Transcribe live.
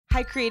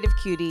Hi, Creative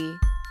Cutie.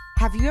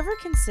 Have you ever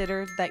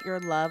considered that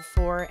your love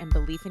for and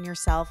belief in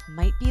yourself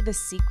might be the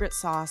secret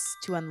sauce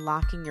to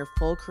unlocking your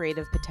full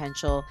creative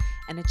potential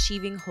and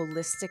achieving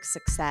holistic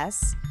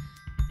success?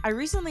 I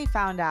recently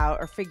found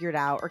out, or figured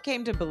out, or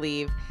came to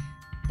believe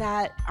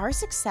that our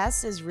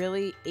success is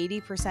really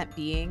 80%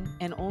 being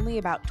and only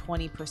about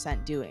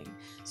 20% doing.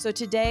 So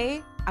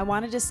today, I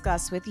want to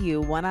discuss with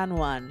you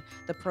one-on-one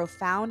the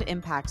profound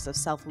impacts of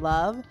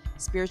self-love,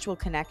 spiritual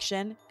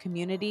connection,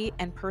 community,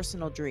 and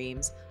personal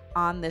dreams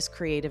on this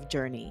creative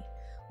journey.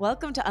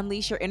 Welcome to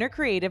Unleash Your Inner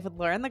Creative with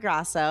Lauren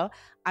LaGrasso.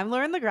 I'm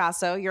Lauren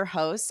LaGrasso, your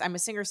host. I'm a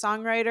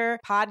singer-songwriter,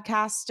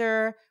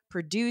 podcaster,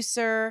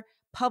 producer,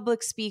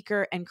 public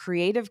speaker, and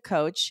creative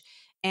coach.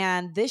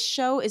 And this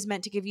show is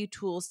meant to give you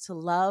tools to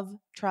love,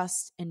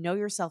 trust, and know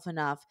yourself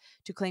enough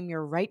to claim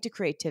your right to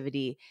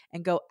creativity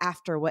and go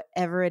after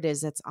whatever it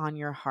is that's on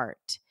your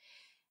heart.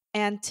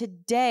 And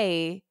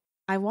today,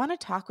 I want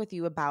to talk with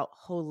you about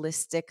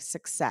holistic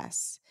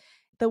success,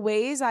 the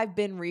ways I've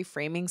been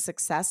reframing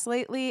success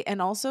lately,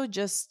 and also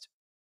just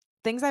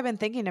things I've been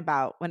thinking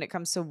about when it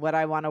comes to what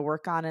I want to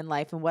work on in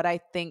life and what I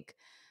think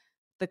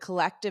the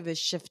collective is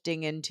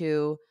shifting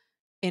into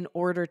in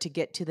order to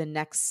get to the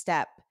next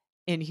step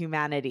in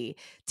humanity.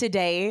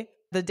 Today,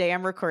 the day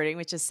I'm recording,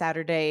 which is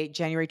Saturday,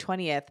 January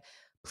 20th,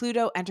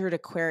 Pluto entered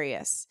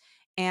Aquarius.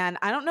 And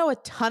I don't know a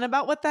ton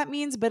about what that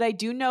means, but I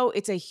do know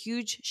it's a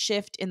huge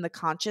shift in the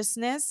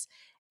consciousness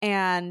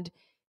and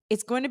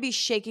it's going to be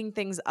shaking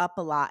things up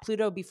a lot.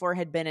 Pluto before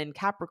had been in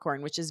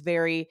Capricorn, which is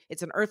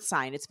it's an earth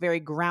sign. It's very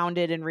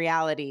grounded in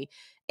reality.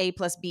 A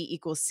plus B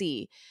equals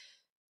C.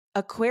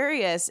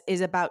 Aquarius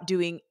is about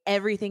doing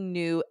everything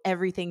new,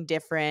 everything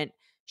different,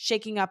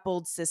 shaking up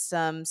old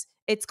systems.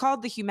 It's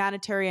called the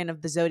humanitarian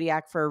of the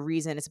zodiac for a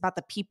reason. It's about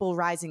the people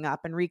rising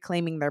up and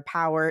reclaiming their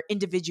power,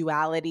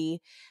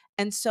 individuality.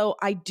 And so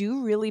I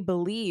do really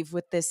believe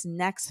with this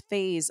next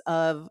phase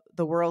of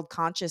the world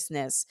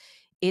consciousness,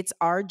 it's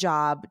our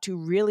job to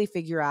really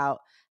figure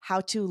out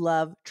how to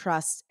love,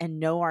 trust,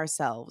 and know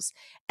ourselves,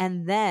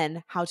 and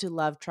then how to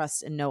love,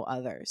 trust, and know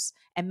others,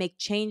 and make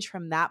change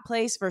from that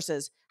place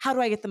versus how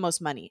do I get the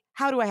most money?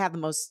 How do I have the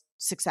most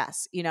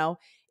success?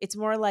 It's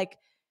more like,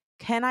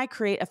 can I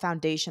create a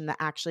foundation that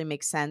actually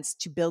makes sense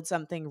to build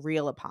something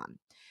real upon?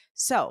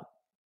 So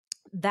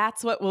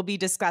that's what we'll be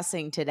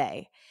discussing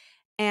today.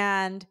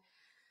 And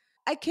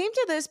I came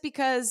to this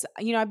because,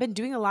 I've been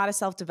doing a lot of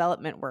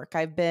self-development work.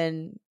 I've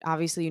been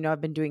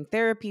doing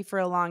therapy for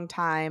a long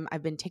time.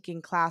 I've been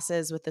taking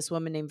classes with this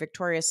woman named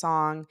Victoria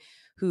Song,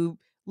 who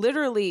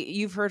literally,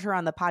 you've heard her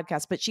on the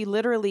podcast, but she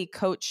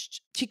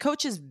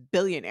coaches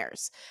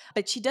billionaires,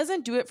 but she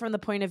doesn't do it from the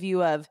point of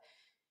view of,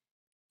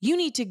 you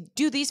need to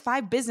do these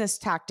 5 business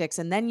tactics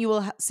and then you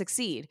will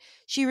succeed.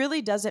 She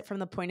really does it from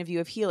the point of view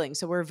of healing.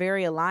 So we're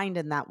very aligned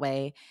in that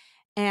way.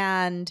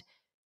 And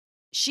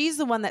she's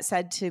the one that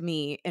said to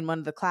me in one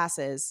of the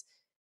classes,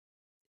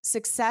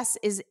 success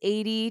is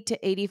 80 to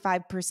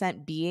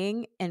 85%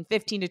 being and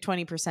 15 to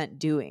 20%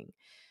 doing.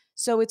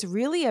 So it's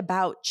really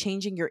about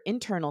changing your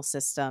internal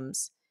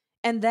systems.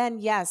 And then,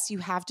 yes, you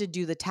have to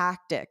do the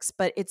tactics,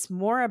 but it's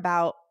more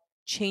about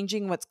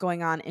changing what's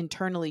going on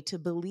internally to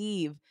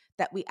believe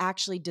that we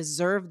actually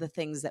deserve the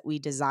things that we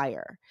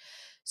desire.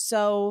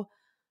 So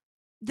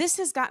this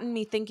has gotten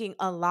me thinking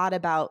a lot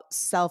about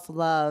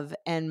self-love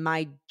and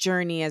my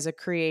journey as a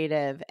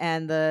creative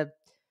and the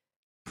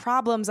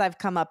problems I've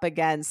come up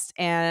against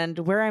and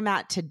where I'm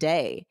at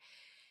today.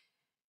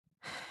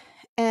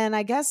 And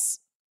I guess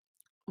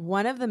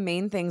one of the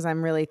main things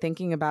I'm really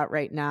thinking about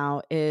right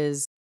now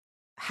is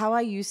how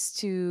I used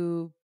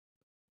to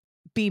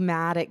be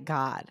mad at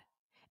God.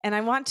 And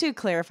I want to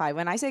clarify,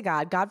 when I say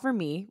God, God for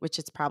me, which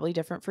it's probably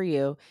different for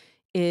you,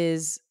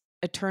 is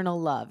eternal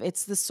love.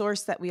 It's the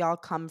source that we all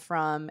come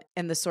from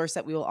and the source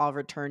that we will all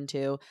return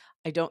to.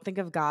 I don't think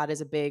of God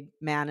as a big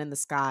man in the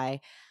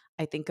sky.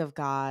 I think of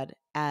God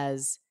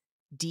as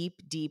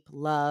deep, deep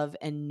love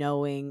and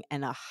knowing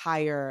and a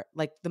higher,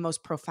 like the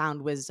most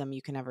profound wisdom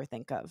you can ever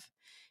think of.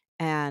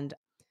 And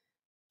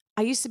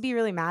I used to be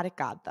really mad at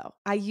God, though.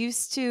 I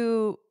used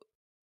to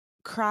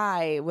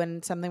cry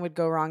when something would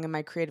go wrong in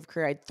my creative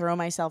career. I'd throw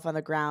myself on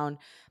the ground,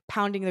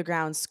 pounding the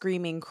ground,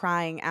 screaming,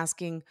 crying,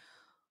 asking,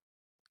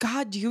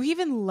 God, do you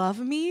even love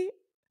me?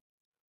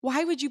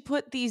 Why would you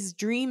put these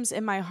dreams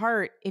in my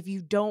heart if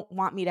you don't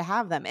want me to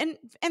have them? And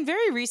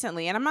very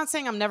recently, and I'm not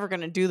saying I'm never going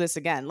to do this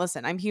again.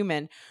 Listen, I'm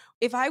human.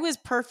 If I was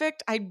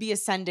perfect, I'd be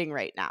ascending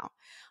right now.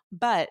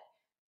 But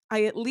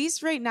I at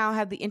least right now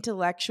have the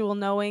intellectual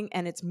knowing,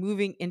 and it's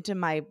moving into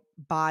my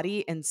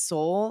body and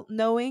soul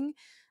knowing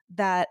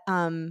that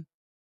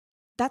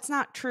that's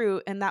not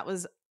true, and that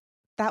was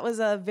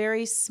a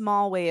very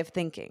small way of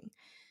thinking.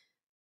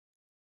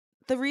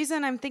 The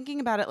reason I'm thinking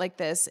about it like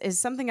this is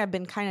something I've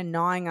been kind of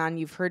gnawing on.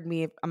 You've heard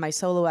me on my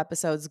solo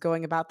episodes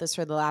going about this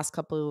for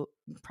the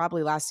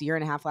probably last year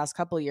and a half, last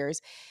couple of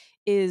years,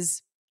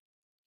 is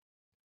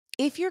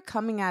if you're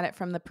coming at it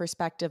from the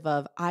perspective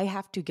of, I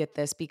have to get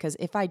this because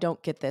if I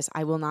don't get this,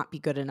 I will not be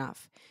good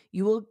enough.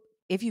 You will,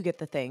 if you get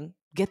the thing,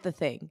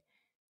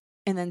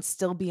 and then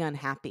still be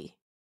unhappy.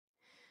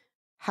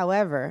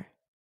 However,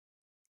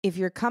 if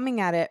you're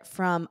coming at it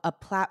from a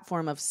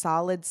platform of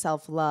solid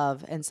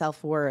self-love and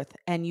self-worth,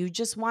 and you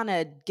just want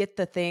to get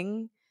the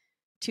thing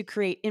to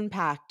create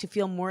impact, to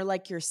feel more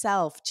like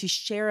yourself, to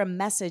share a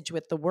message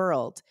with the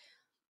world,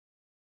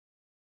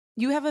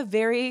 you have a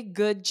very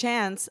good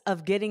chance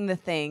of getting the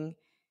thing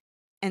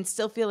and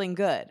still feeling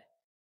good.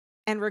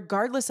 And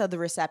regardless of the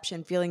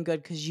reception, feeling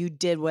good because you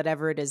did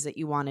whatever it is that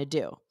you want to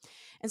do.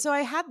 And so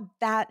I had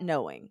that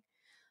knowing.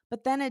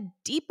 But then a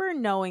deeper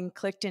knowing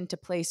clicked into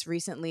place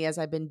recently as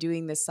I've been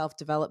doing this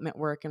self-development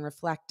work and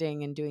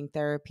reflecting and doing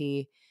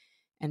therapy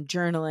and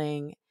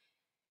journaling.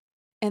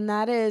 And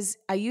that is,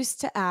 I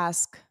used to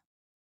ask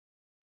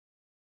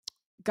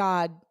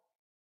God,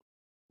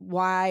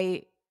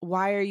 why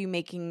are you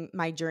making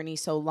my journey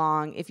so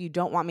long? If you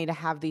don't want me to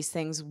have these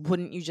things,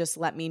 wouldn't you just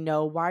let me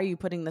know? Why are you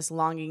putting this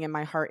longing in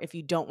my heart if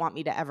you don't want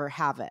me to ever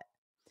have it?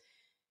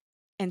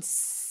 And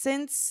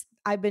since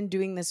I've been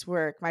doing this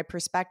work, my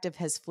perspective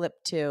has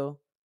flipped to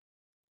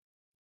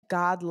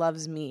God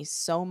loves me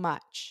so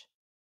much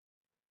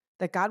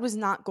that God was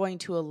not going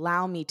to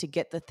allow me to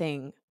get the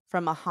thing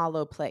from a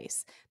hollow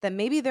place. That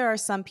maybe there are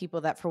some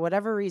people that for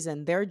whatever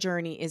reason, their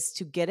journey is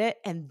to get it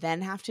and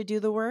then have to do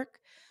the work.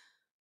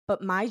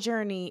 But my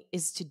journey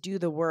is to do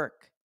the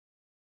work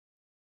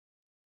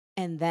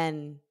and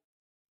then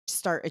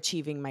start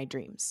achieving my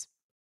dreams.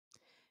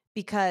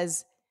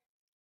 Because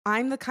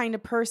I'm the kind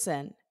of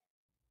person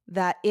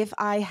that if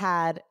I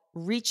had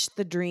reached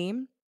the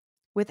dream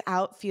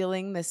without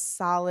feeling this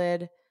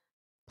solid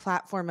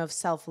platform of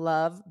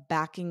self-love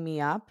backing me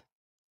up,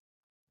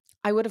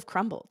 I would have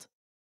crumbled.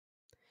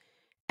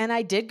 And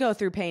I did go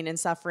through pain and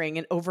suffering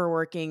and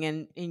overworking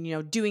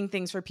and doing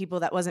things for people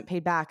that wasn't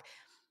paid back.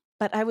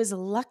 But I was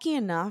lucky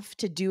enough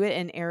to do it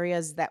in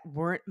areas that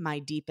weren't my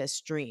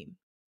deepest dream.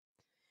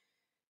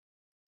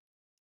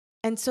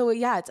 And so,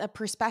 yeah, it's a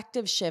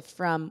perspective shift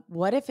from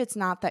what if it's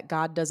not that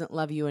God doesn't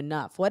love you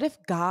enough? What if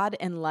God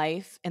and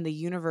life and the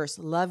universe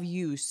love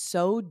you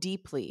so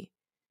deeply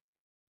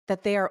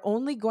that they are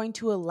only going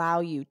to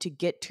allow you to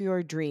get to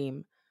your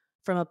dream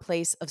from a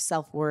place of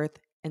self-worth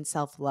and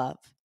self-love?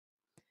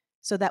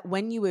 So that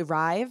when you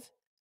arrive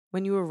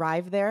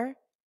there,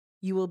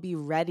 you will be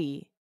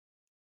ready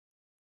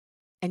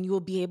and you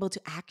will be able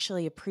to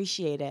actually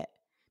appreciate it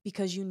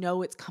because you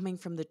know it's coming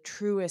from the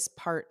truest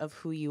part of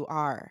who you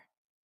are.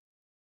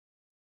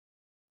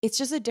 It's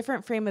just a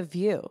different frame of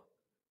view.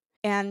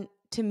 And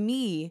to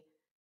me,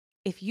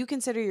 if you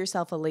consider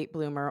yourself a late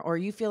bloomer or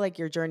you feel like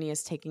your journey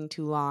is taking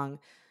too long,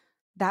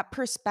 that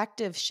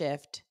perspective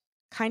shift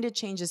kind of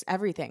changes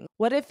everything.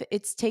 What if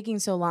it's taking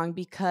so long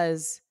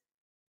because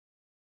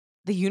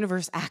the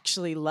universe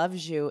actually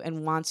loves you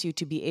and wants you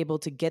to be able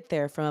to get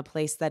there from a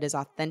place that is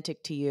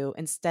authentic to you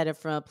instead of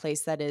from a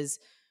place that is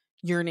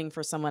yearning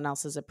for someone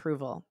else's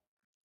approval?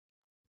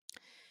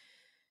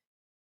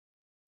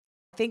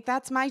 I think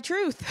that's my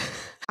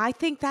truth. I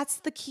think that's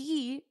the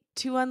key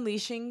to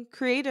unleashing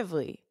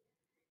creatively,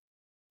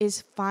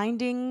 is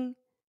finding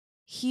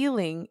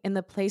healing in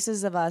the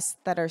places of us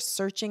that are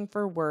searching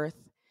for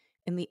worth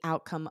in the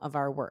outcome of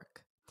our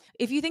work.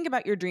 If you think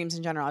about your dreams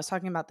in general, I was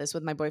talking about this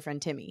with my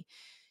boyfriend, Timmy.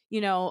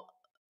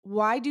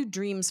 Why do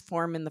dreams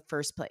form in the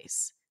first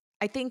place?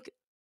 I think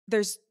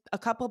there's a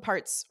couple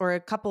parts or a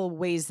couple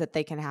ways that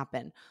they can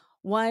happen.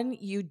 One,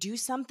 you do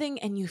something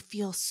and you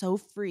feel so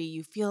free.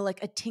 You feel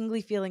like a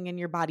tingly feeling in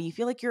your body. You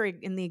feel like you're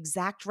in the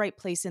exact right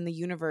place in the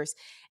universe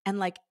and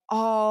like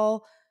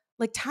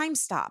time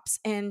stops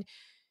and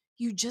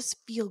you just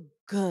feel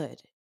good.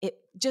 It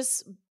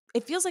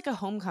feels like a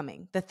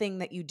homecoming, the thing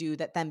that you do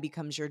that then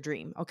becomes your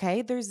dream.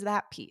 Okay. There's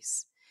that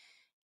piece.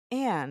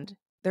 And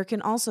there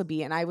can also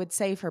be, and I would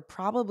say for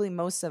probably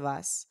most of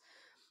us,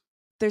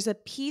 there's a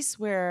piece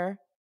where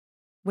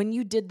when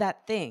you did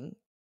that thing,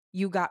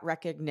 you got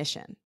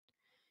recognition,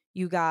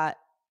 you got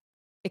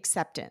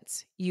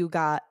acceptance, you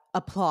got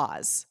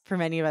applause for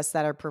many of us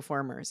that are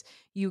performers,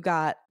 you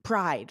got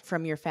pride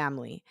from your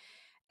family.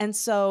 And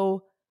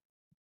so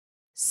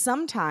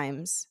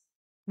sometimes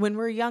when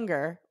we're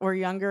younger or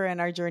younger in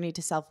our journey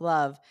to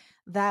self-love,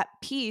 that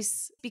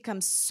piece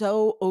becomes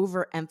so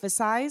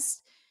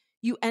overemphasized.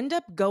 You end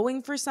up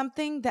going for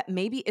something that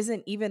maybe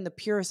isn't even the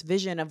purest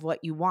vision of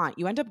what you want.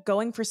 You end up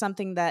going for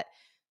something that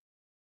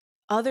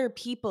other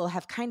people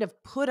have kind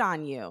of put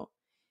on you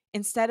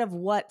instead of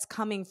what's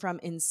coming from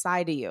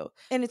inside of you.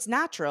 And it's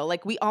natural.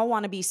 Like we all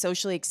want to be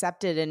socially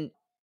accepted and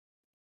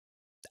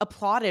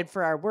applauded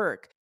for our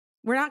work.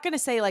 We're not going to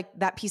say like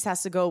that piece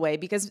has to go away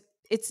because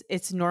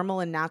it's normal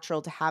and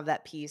natural to have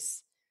that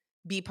piece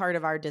be part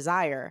of our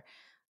desire.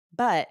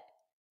 But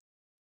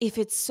if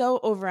it's so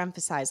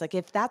overemphasized, like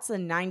if that's the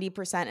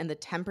 90% and the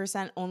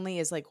 10% only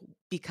is like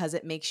because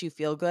it makes you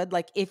feel good,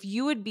 like if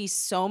you would be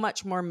so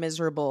much more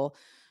miserable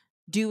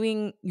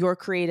doing your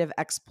creative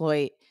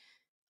exploit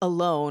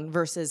alone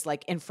versus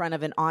like in front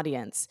of an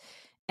audience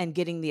and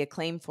getting the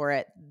acclaim for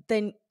it,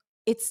 then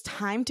it's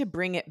time to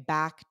bring it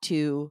back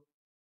to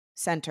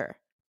center.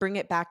 Bring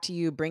it back to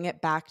you, bring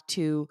it back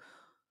to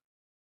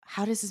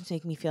how does this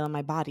make me feel in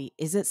my body?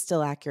 Is it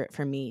still accurate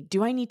for me?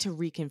 Do I need to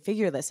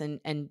reconfigure this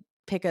and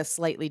pick a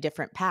slightly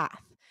different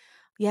path.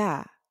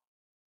 Yeah.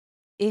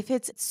 If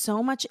it's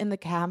so much in the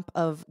camp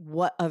of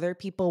what other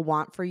people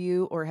want for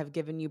you or have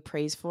given you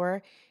praise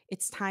for,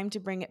 it's time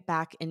to bring it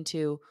back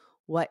into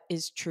what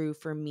is true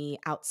for me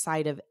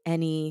outside of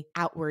any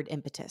outward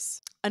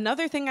impetus.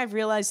 Another thing I've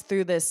realized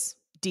through this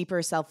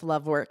deeper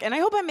self-love work, and I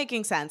hope I'm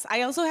making sense.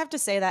 I also have to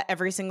say that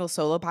every single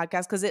solo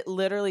podcast because it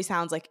literally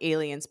sounds like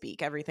alien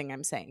speak, everything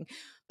I'm saying.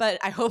 But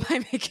I hope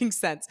I'm making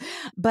sense.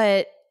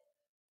 But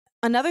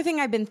another thing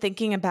I've been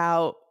thinking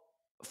about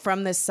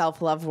from this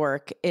self-love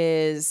work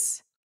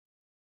is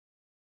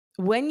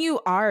when you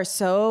are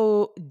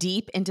so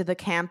deep into the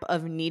camp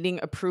of needing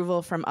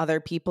approval from other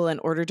people in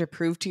order to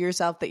prove to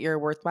yourself that you're a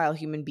worthwhile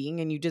human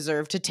being and you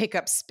deserve to take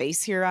up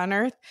space here on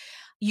earth,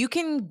 you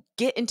can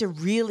get into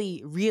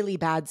really, really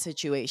bad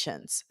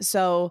situations.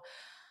 So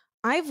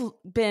I've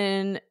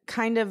been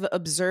kind of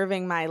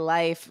observing my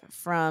life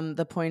from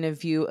the point of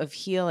view of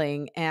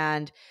healing,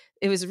 and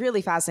it was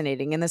really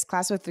fascinating. In this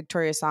class with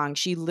Victoria Song,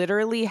 she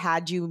literally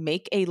had you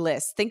make a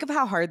list. Think of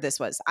how hard this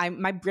was.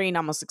 My brain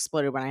almost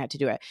exploded when I had to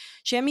do it.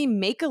 She had me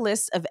make a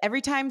list of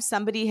every time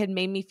somebody had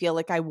made me feel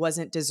like I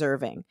wasn't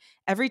deserving,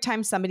 every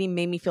time somebody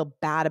made me feel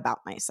bad about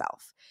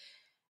myself.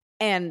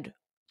 And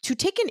to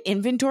take an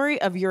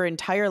inventory of your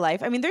entire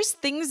life, I mean, there's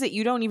things that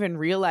you don't even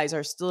realize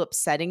are still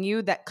upsetting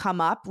you that come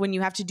up when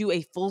you have to do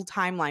a full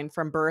timeline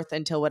from birth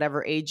until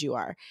whatever age you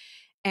are.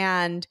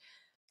 And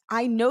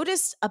I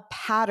noticed a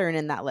pattern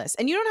in that list.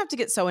 And you don't have to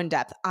get so in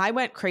depth. I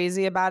went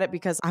crazy about it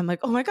because I'm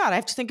like, oh my God, I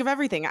have to think of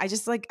everything. I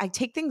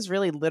take things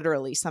really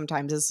literally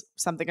sometimes is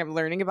something I'm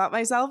learning about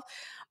myself.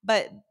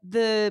 But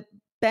the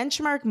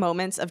benchmark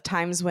moments of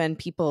times when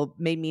people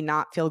made me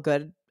not feel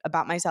good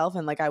about myself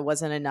and like I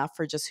wasn't enough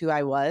for just who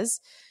I was,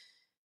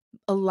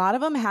 a lot of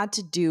them had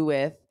to do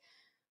with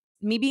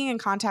me being in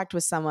contact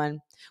with someone,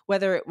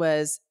 whether it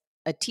was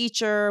a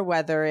teacher,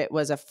 whether it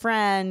was a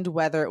friend,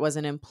 whether it was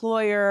an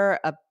employer,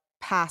 a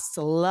past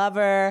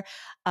lover,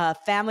 a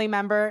family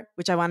member,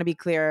 which I want to be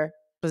clear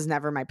was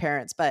never my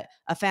parents, but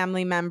a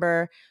family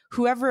member,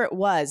 whoever it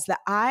was, that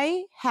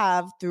I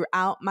have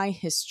throughout my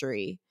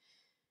history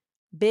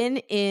been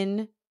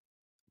in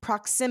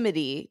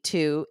proximity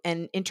to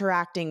and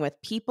interacting with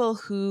people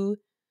who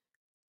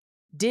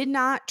did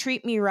not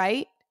treat me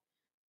right,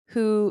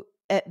 who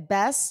at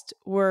best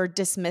were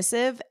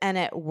dismissive and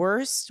at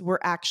worst were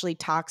actually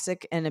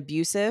toxic and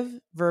abusive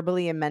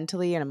verbally and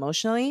mentally and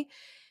emotionally.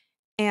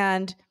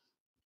 And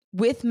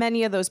with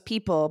many of those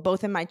people,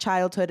 both in my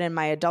childhood and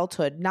my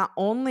adulthood, not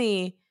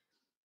only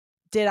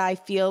did I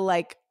feel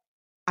like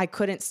I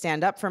couldn't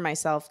stand up for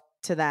myself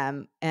to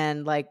them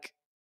and like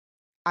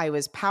I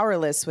was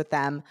powerless with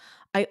them,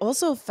 I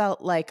also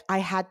felt like I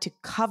had to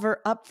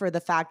cover up for the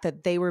fact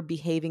that they were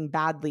behaving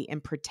badly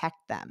and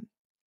protect them.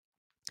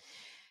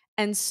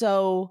 And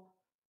so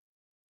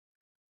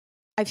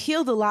I've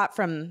healed a lot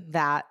from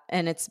that.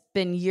 And it's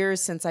been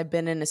years since I've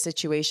been in a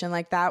situation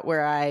like that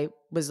where I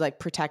was like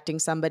protecting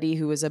somebody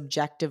who was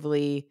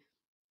objectively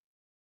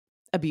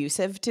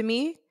abusive to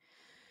me.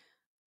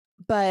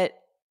 But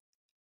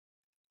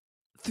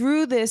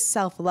through this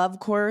self-love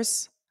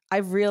course,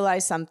 I've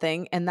realized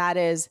something, and that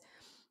is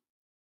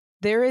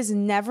there is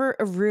never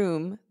a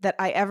room that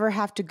I ever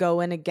have to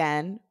go in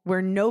again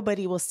where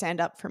nobody will stand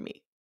up for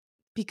me,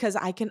 because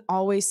I can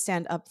always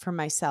stand up for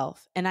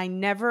myself. And I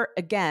never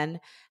again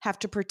have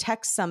to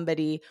protect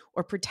somebody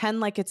or pretend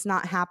like it's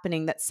not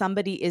happening, that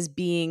somebody is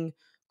being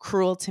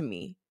cruel to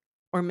me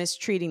or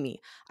mistreating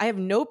me. I have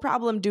no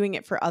problem doing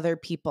it for other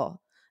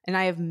people. And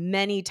I have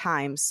many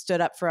times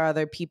stood up for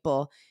other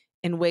people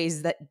in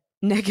ways that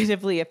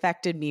negatively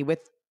affected me with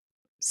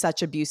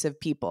such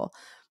abusive people.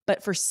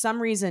 But for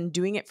some reason,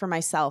 doing it for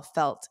myself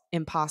felt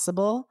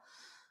impossible.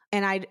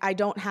 And I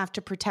don't have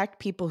to protect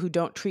people who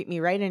don't treat me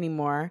right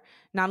anymore.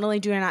 Not only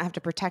do I not have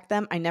to protect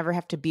them, I never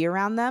have to be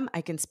around them.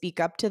 I can speak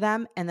up to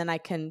them, and then I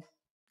can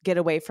get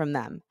away from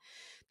them.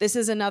 This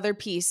is another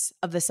piece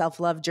of the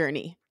self-love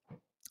journey.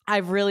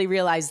 I've really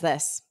realized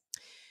this.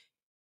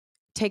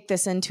 Take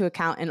this into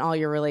account in all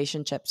your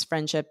relationships,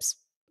 friendships,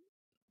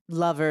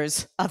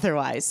 lovers,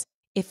 otherwise.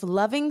 If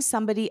loving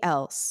somebody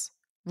else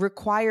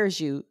requires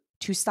you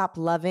to stop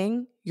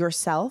loving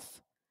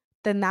yourself,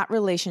 then that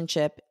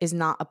relationship is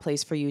not a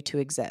place for you to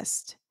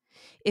exist.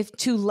 If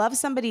to love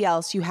somebody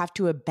else, you have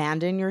to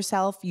abandon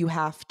yourself, you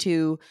have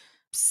to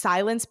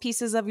silence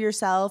pieces of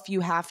yourself, you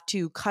have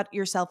to cut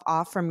yourself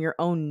off from your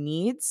own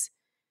needs,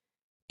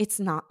 it's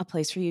not a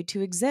place for you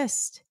to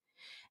exist.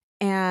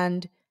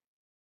 And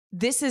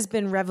this has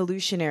been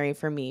revolutionary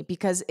for me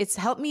because it's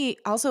helped me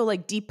also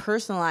like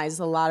depersonalize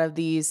a lot of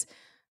these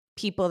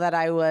people that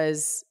I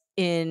was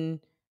in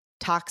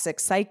toxic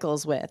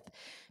cycles with,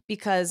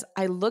 because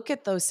I look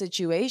at those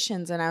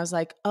situations and I was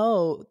like,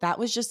 oh, that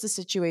was just a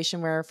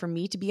situation where for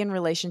me to be in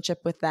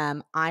relationship with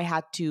them, I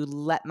had to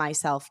let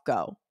myself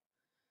go.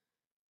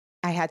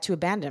 I had to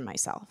abandon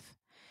myself.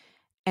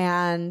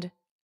 And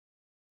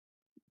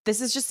this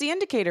is just the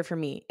indicator for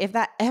me. If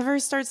that ever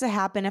starts to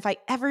happen, if I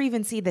ever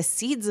even see the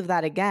seeds of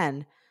that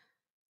again,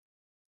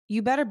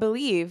 you better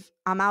believe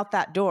I'm out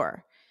that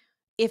door.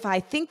 if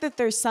I think that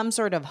there's some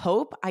sort of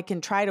hope, I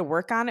can try to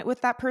work on it with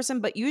that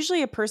person. But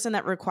usually a person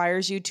that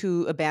requires you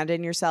to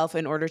abandon yourself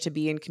in order to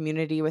be in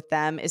community with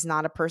them is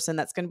not a person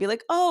that's going to be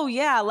like, oh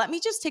yeah, let me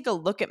just take a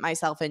look at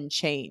myself and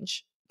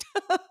change.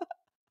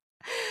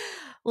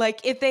 Like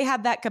if they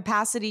had that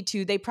capacity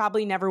to, they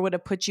probably never would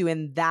have put you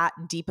in that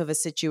deep of a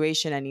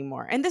situation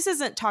anymore. And this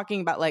isn't talking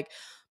about like,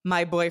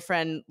 my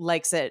boyfriend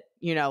likes it,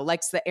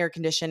 likes the air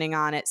conditioning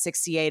on at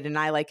 68 and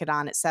I like it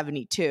on at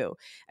 72.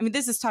 I mean,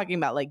 this is talking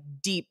about like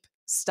deep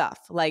stuff.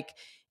 Like,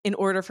 in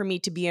order for me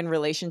to be in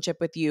relationship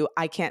with you,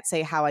 I can't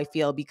say how I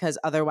feel because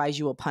otherwise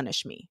you will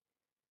punish me.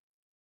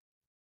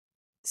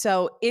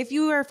 So if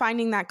you are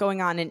finding that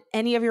going on in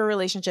any of your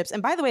relationships,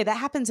 and by the way, that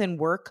happens in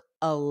work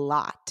a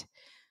lot.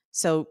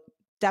 So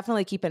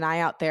definitely keep an eye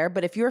out there.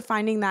 But if you're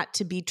finding that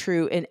to be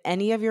true in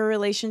any of your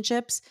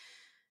relationships,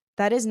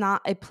 that is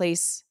not a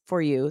place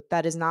for you.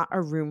 That is not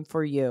a room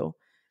for you.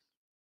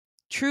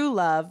 True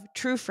love,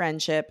 true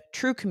friendship,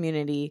 true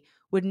community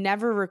would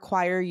never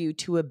require you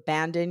to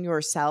abandon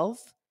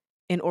yourself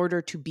in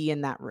order to be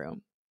in that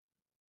room.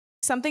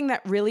 Something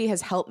that really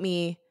has helped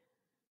me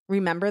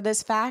remember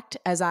this fact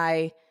as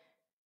I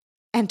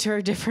enter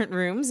different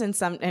rooms and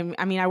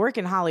I mean, I work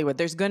in Hollywood.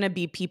 There's going to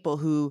be people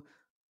who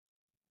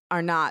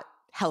are not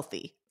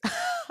healthy,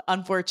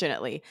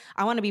 unfortunately.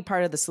 I want to be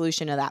part of the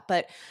solution to that.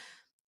 But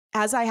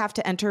as I have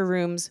to enter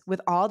rooms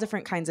with all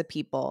different kinds of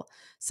people,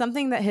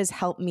 something that has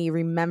helped me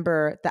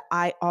remember that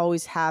I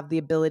always have the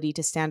ability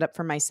to stand up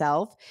for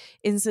myself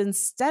is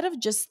instead of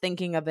just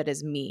thinking of it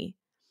as me,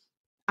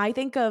 I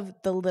think of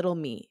the little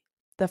me.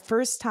 The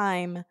first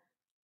time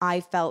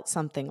I felt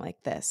something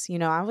like this,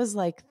 I was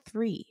like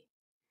 3.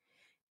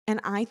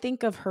 And I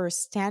think of her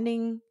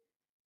standing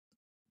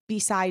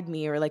beside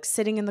me or like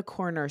sitting in the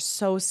corner,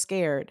 so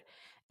scared.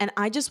 And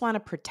I just want to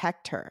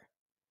protect her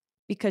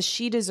because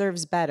she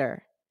deserves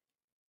better.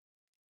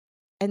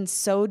 And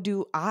so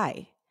do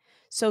I.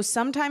 So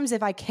sometimes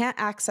if I can't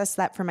access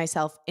that for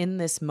myself in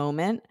this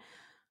moment,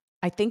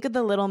 I think of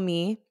the little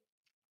me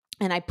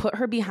and I put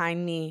her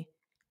behind me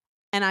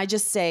and I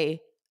just say,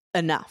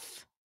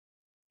 enough,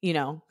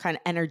 kind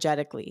of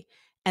energetically.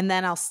 And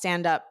then I'll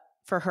stand up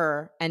for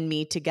her and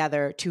me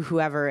together to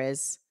whoever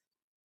is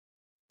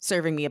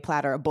serving me a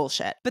platter of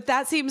bullshit. But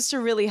that seems to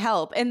really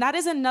help. And that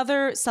is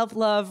another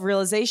self-love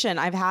realization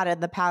I've had in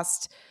the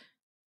past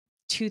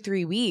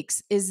 2-3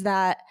 weeks is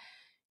that,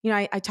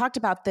 I talked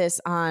about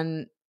this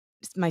on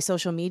my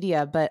social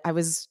media, but I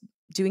was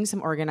doing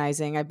some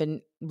organizing. I've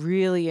been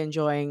really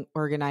enjoying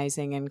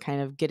organizing and kind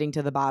of getting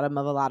to the bottom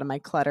of a lot of my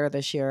clutter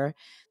this year.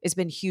 It's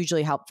been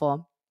hugely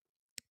helpful.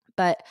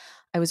 But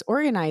I was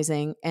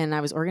organizing and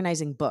I was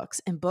organizing books.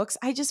 And books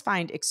I just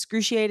find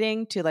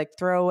excruciating to like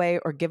throw away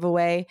or give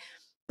away.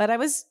 But I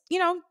was,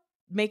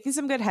 making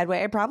some good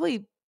headway. I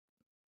probably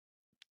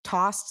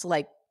tossed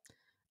like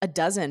a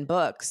dozen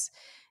books.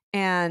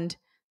 And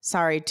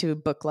sorry to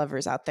book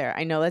lovers out there.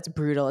 I know that's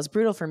brutal. It's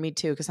brutal for me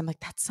too, because I'm like,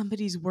 that's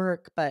somebody's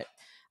work, but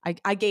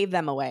I gave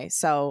them away.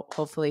 So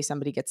hopefully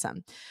somebody gets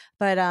some.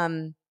 But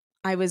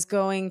I was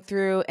going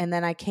through and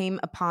then I came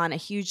upon a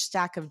huge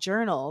stack of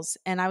journals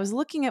and I was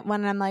looking at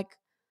one and I'm like,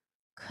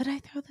 could I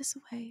throw this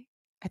away?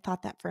 I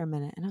thought that for a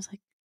minute and I was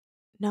like,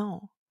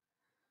 no,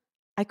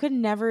 I could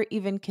never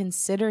even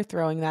consider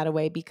throwing that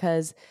away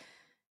because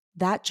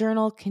that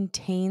journal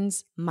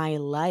contains my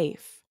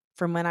life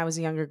from when I was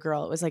a younger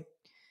girl. It was like,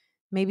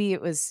 maybe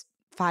it was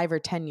 5 or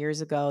 10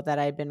 years ago that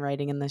I'd been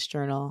writing in this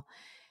journal.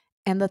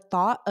 And the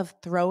thought of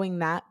throwing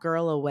that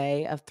girl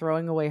away, of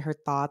throwing away her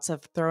thoughts,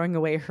 of throwing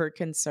away her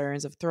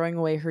concerns, of throwing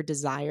away her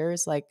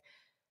desires, like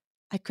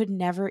I could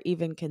never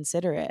even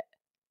consider it.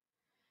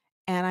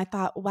 And I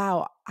thought,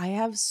 wow, I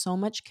have so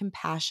much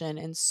compassion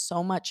and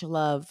so much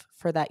love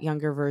for that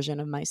younger version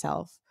of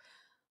myself.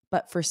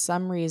 But for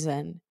some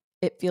reason,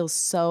 it feels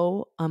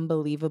so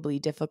unbelievably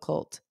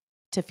difficult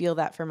to feel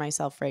that for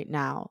myself right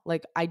now.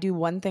 Like I do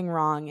one thing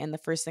wrong and the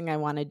first thing I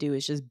want to do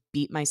is just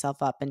beat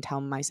myself up and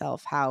tell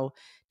myself how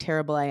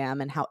terrible I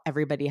am and how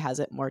everybody has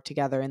it more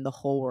together in the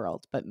whole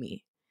world but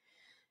me.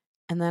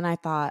 And then I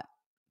thought,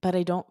 but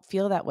I don't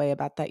feel that way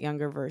about that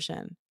younger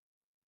version.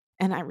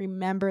 And I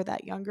remember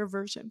that younger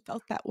version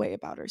felt that way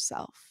about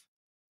herself.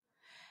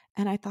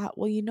 And I thought,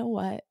 well, you know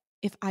what?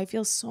 If I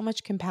feel so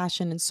much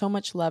compassion and so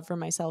much love for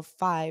myself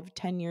 5,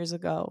 10 years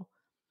ago,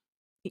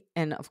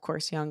 and of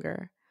course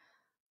younger,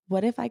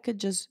 what if I could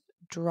just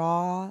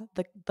draw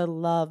the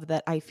love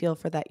that I feel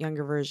for that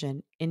younger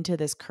version into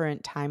this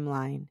current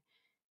timeline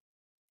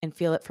and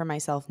feel it for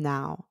myself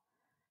now?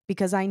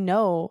 Because I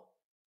know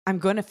I'm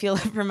going to feel it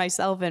for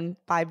myself in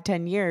 5,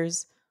 10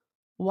 years.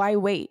 Why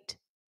wait?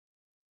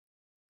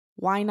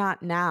 Why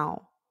not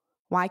now?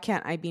 Why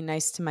can't I be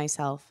nice to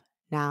myself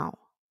now?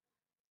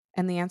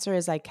 And the answer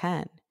is I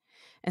can.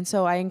 And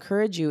so I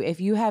encourage you, if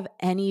you have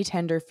any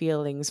tender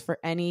feelings for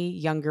any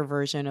younger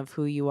version of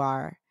who you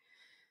are,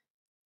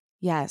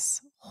 yes,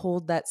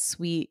 hold that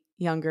sweet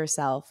younger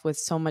self with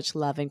so much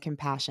love and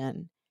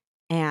compassion.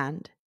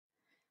 And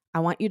I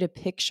want you to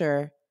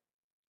picture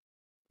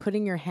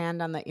putting your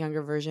hand on that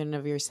younger version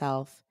of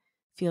yourself,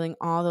 feeling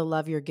all the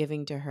love you're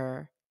giving to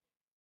her,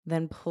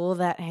 then pull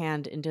that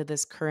hand into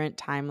this current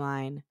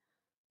timeline,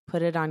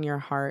 put it on your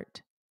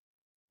heart,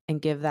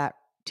 and give that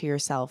to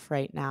yourself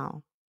right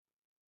now.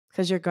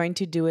 Because you're going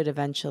to do it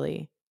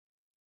eventually.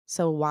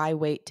 So why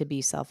wait to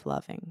be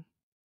self-loving?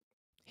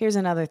 Here's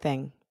another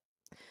thing.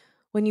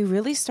 When you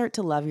really start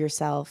to love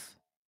yourself,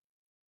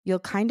 you'll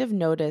kind of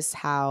notice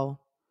how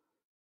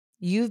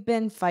you've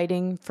been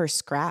fighting for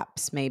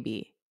scraps,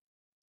 maybe,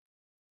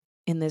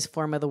 in this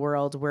form of the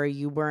world where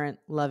you weren't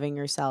loving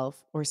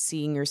yourself or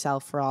seeing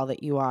yourself for all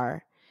that you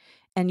are.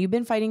 And you've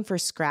been fighting for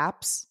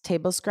scraps,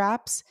 table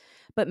scraps,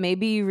 but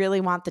maybe you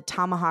really want the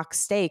tomahawk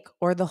steak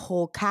or the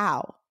whole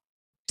cow.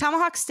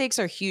 Tomahawk steaks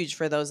are huge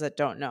for those that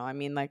don't know. I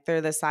mean, like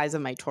they're the size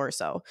of my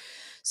torso.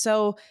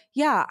 So,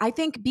 yeah, I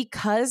think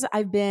because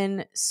I've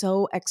been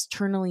so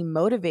externally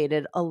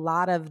motivated, a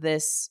lot of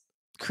this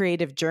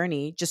creative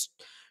journey, just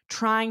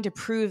trying to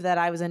prove that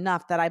I was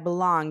enough, that I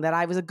belong, that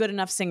I was a good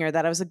enough singer,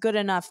 that I was a good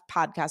enough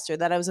podcaster,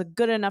 that I was a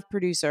good enough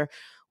producer,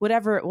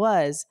 whatever it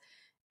was.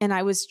 And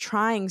I was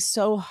trying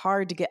so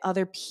hard to get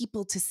other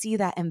people to see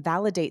that and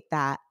validate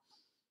that.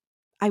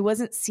 I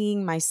wasn't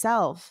seeing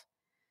myself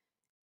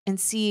and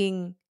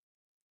seeing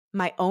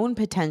my own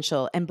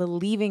potential and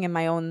believing in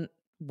my own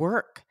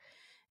work.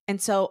 And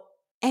so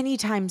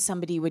anytime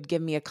somebody would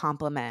give me a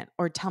compliment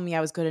or tell me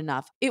I was good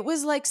enough, it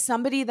was like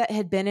somebody that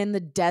had been in the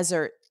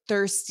desert,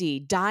 thirsty,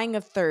 dying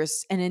of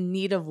thirst and in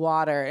need of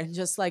water, and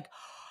just like,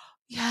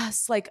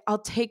 yes, like I'll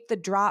take the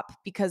drop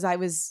because I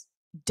was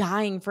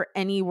dying for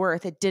any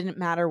worth. It didn't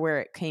matter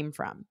where it came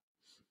from.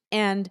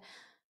 And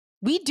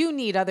we do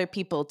need other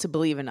people to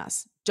believe in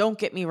us. Don't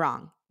get me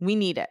wrong. We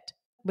need it.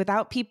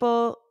 Without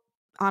people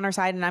on our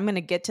side, and I'm going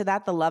to get to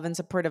that, the love and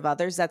support of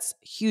others, that's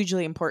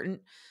hugely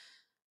important.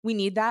 We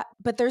need that.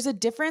 But there's a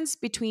difference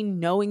between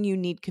knowing you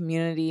need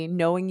community,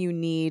 knowing you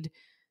need,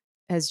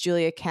 as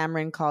Julia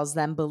Cameron calls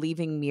them,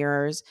 believing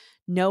mirrors,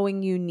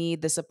 knowing you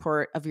need the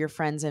support of your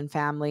friends and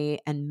family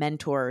and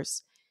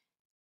mentors,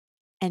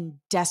 and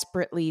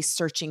desperately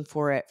searching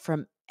for it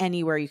from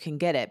anywhere you can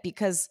get it.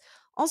 Because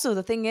also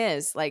the thing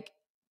is, like,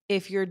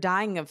 if you're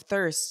dying of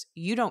thirst,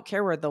 you don't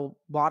care where the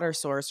water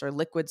source or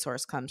liquid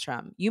source comes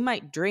from. You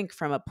might drink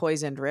from a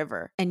poisoned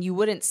river and you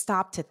wouldn't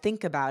stop to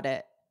think about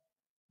it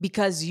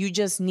because you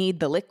just need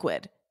the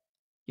liquid.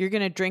 You're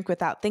going to drink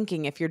without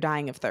thinking if you're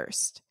dying of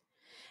thirst.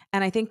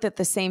 And I think that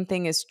the same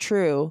thing is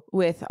true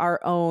with our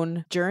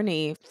own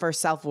journey for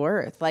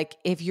self-worth. Like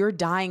if you're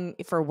dying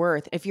for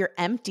worth, if you're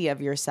empty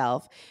of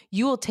yourself,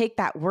 you will take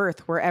that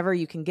worth wherever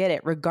you can get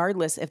it,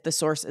 regardless if the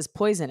source is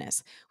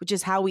poisonous, which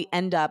is how we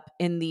end up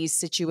in these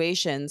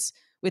situations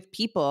with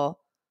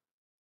people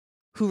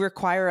who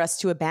require us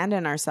to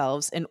abandon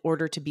ourselves in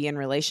order to be in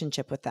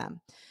relationship with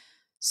them.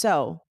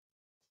 So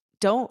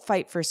don't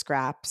fight for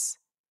scraps.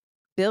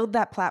 Build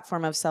that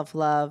platform of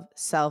self-love,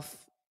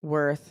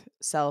 self-worth,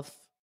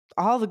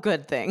 all the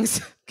good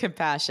things,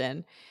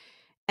 compassion,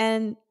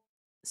 and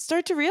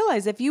start to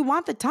realize if you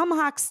want the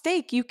tomahawk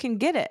steak, you can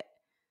get it.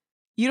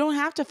 You don't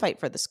have to fight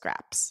for the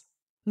scraps.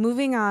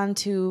 Moving on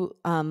to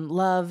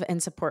love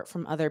and support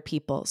from other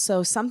people.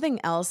 So something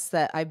else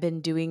that I've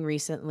been doing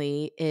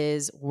recently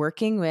is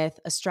working with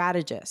a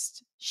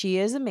strategist. She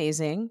is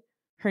amazing.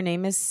 Her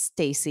name is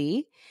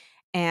Stacy,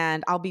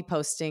 and I'll be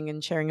posting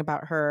and sharing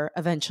about her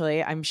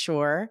eventually, I'm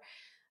sure.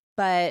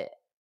 But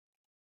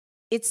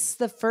it's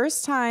the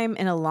first time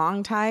in a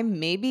long time,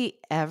 maybe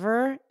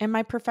ever in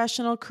my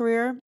professional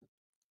career,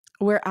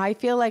 where I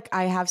feel like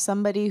I have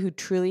somebody who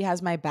truly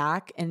has my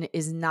back and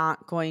is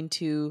not going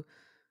to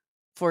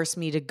force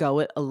me to go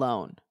it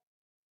alone.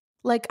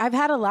 Like I've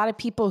had a lot of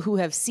people who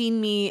have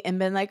seen me and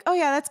been like, oh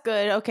yeah, that's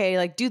good. Okay,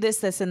 like do this,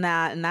 this, and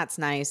that, and that's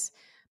nice,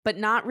 but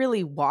not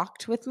really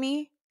walked with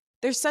me.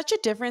 There's such a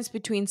difference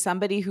between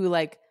somebody who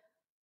like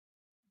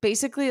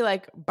basically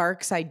like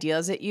barks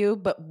ideas at you,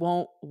 but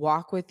won't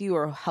walk with you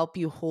or help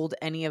you hold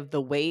any of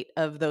the weight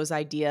of those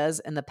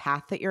ideas and the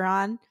path that you're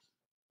on.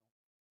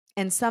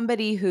 And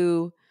somebody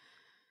who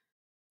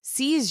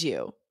sees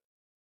you,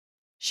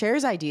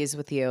 shares ideas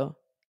with you,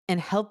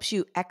 and helps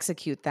you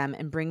execute them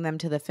and bring them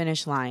to the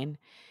finish line.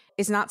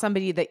 It's not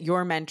somebody that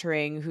you're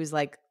mentoring who's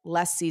like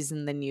less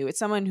seasoned than you. It's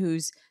someone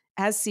who's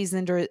as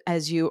seasoned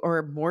as you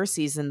or more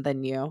seasoned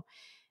than you,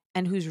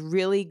 and who's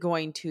really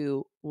going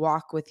to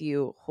walk with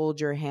you,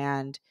 hold your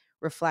hand,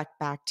 reflect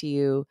back to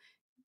you,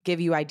 give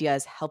you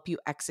ideas, help you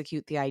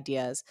execute the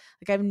ideas.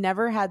 Like I've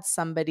never had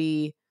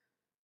somebody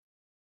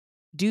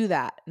do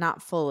that,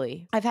 not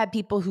fully. I've had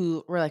people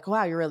who were like,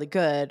 wow, you're really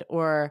good.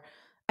 Or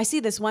I see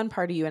this one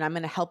part of you and I'm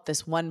going to help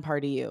this one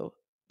part of you,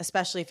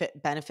 especially if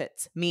it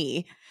benefits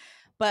me.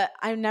 But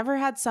I've never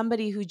had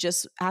somebody who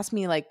just asked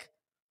me like,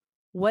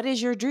 what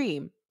is your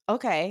dream?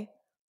 Okay,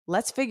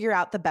 let's figure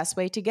out the best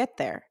way to get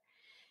there.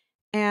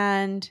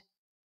 And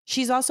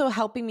she's also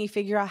helping me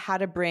figure out how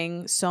to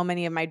bring so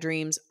many of my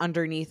dreams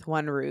underneath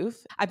one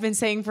roof. I've been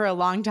saying for a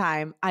long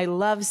time, I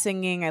love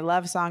singing, I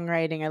love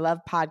songwriting, I love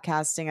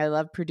podcasting, I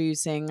love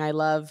producing, I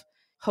love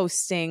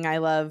hosting, I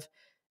love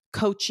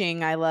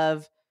coaching, I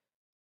love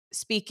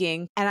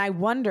speaking. And I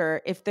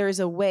wonder if there's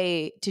a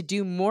way to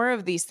do more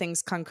of these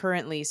things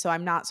concurrently so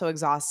I'm not so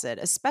exhausted,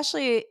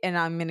 especially, and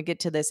I'm going to get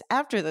to this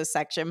after this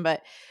section,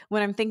 but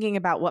when I'm thinking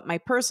about what my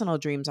personal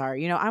dreams are,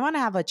 I want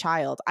to have a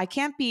child. I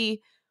can't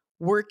be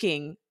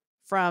working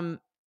from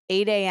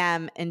 8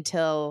 a.m.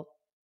 until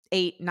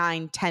 8,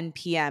 9, 10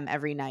 p.m.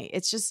 every night.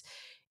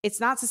 It's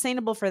not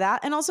sustainable for that.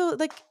 And also,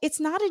 like,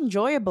 it's not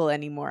enjoyable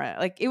anymore.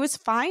 Like, it was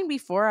fine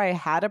before I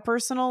had a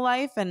personal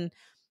life and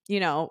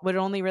would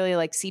only really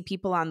like see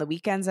people on the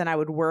weekends, and I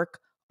would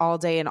work all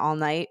day and all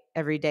night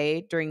every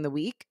day during the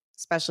week,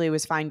 especially it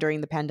was fine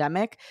during the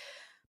pandemic,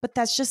 but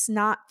that's just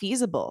not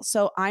feasible.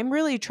 So I'm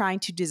really trying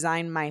to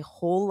design my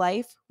whole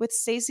life with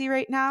Stacey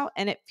right now,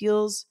 and it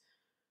feels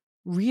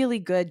really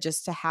good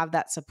just to have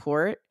that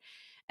support.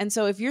 And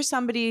so if you're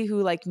somebody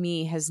who, like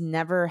me, has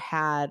never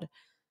had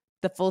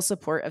the full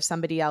support of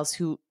somebody else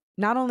who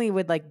not only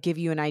would like give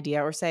you an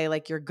idea or say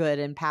like you're good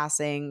in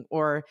passing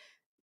or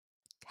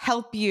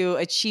help you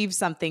achieve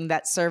something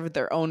that served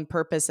their own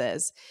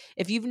purposes.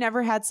 If you've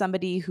never had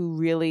somebody who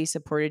really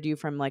supported you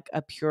from like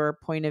a pure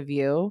point of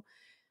view,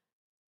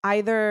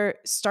 either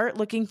start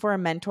looking for a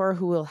mentor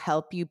who will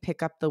help you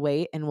pick up the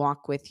weight and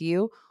walk with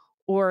you,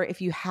 or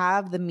if you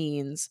have the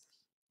means,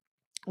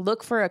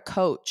 look for a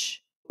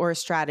coach or a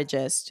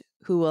strategist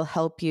who will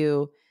help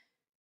you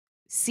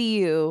see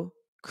you,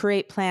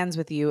 create plans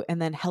with you, and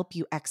then help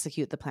you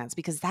execute the plans,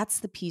 because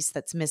that's the piece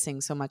that's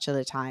missing so much of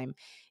the time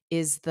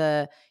is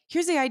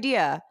here's the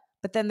idea,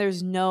 but then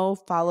there's no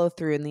follow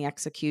through in the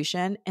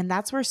execution. And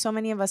that's where so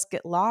many of us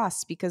get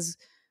lost because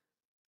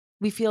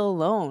we feel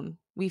alone.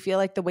 We feel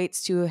like the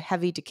weight's too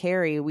heavy to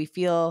carry. We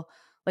feel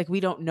like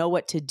we don't know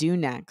what to do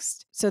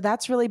next. So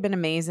that's really been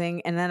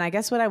amazing. And then I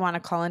guess what I want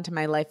to call into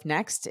my life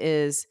next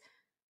is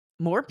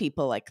more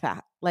people like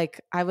that.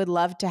 Like, I would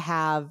love to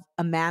have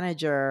a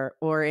manager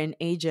or an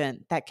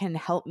agent that can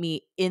help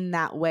me in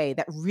that way,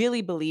 that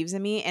really believes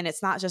in me. And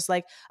it's not just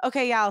like,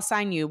 okay, yeah, I'll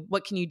sign you.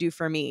 What can you do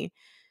for me?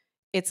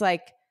 It's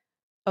like,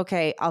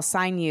 okay, I'll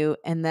sign you,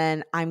 and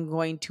then I'm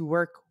going to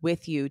work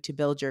with you to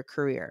build your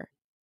career.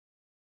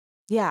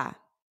 Yeah,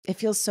 it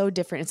feels so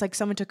different. It's like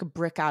someone took a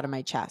brick out of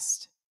my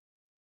chest.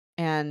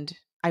 And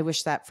I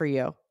wish that for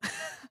you.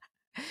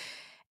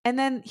 And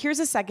then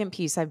here's a second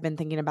piece I've been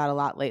thinking about a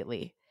lot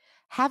lately.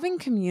 Having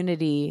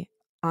community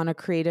on a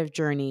creative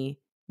journey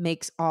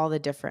makes all the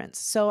difference.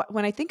 So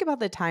when I think about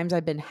the times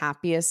I've been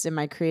happiest in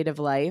my creative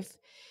life,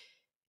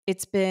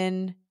 it's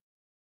been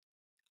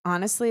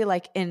honestly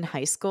like in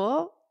high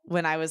school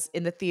when I was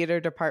in the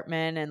theater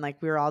department and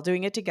like we were all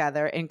doing it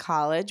together, in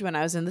college when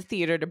I was in the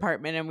theater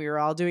department and we were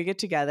all doing it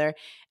together.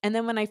 And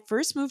then when I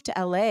first moved to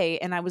LA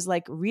and I was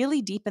like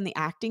really deep in the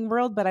acting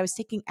world, but I was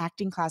taking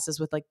acting classes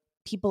with like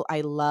people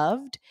I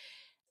loved.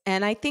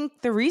 And I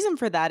think the reason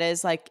for that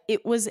is like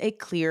it was a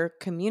clear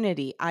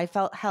community. I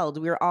felt held.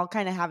 We were all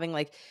kind of having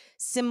like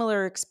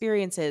similar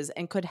experiences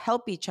and could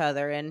help each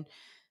other and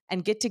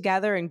get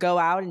together and go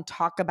out and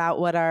talk about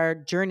what our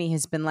journey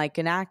has been like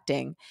in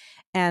acting.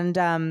 And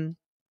I've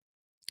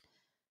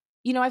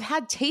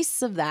had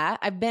tastes of that.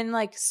 I've been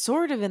like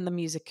sort of in the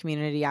music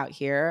community out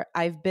here.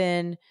 I've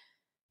been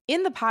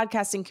in the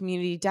podcasting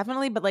community,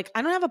 definitely, but like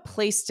I don't have a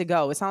place to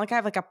go. It's not like I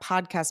have like a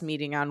podcast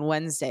meeting on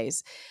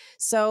Wednesdays.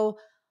 So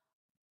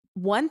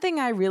one thing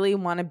I really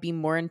want to be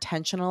more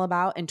intentional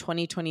about in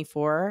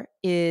 2024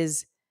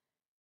 is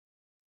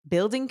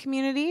building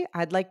community.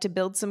 I'd like to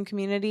build some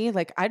community.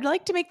 Like, I'd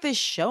like to make this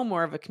show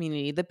more of a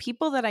community. The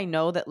people that I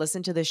know that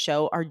listen to this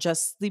show are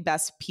just the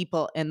best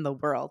people in the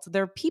world.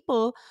 They're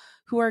people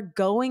who are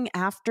going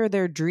after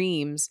their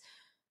dreams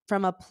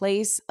from a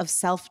place of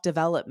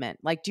self-development.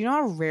 Like, do you know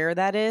how rare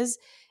that is?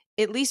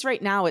 At least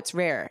right now, it's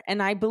rare.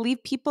 And I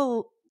believe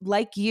people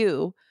like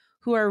you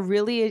who are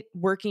really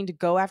working to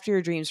go after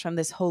your dreams from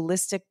this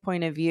holistic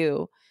point of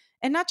view,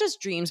 and not just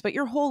dreams, but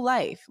your whole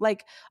life.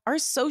 Like, our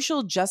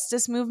social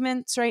justice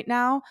movements right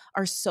now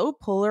are so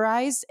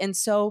polarized. And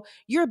so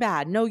you're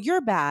bad. No, you're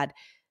bad.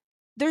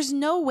 There's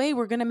no way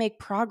we're going to make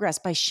progress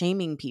by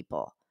shaming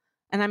people.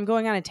 And I'm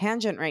going on a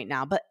tangent right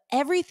now, but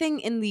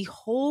everything in the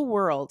whole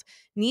world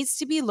needs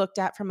to be looked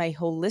at from a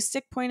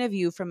holistic point of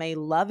view, from a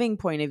loving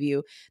point of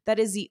view. That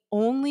is the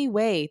only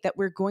way that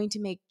we're going to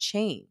make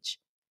change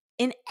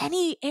in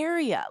any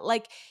area.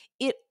 Like,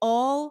 it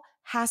all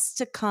has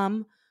to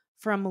come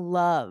from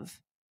love,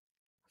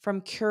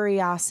 from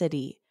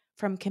curiosity,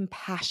 from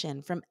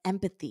compassion, from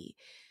empathy.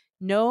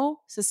 No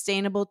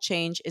sustainable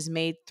change is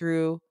made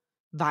through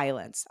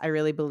violence, I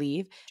really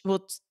believe.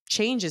 Well,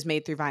 change is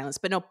made through violence,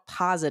 but no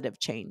positive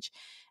change.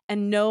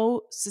 And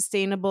no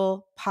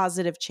sustainable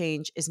positive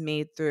change is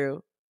made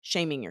through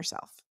shaming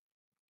yourself.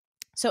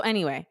 So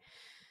anyway,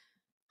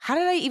 how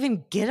did I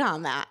even get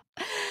on that?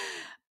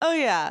 Oh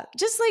yeah,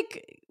 just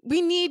like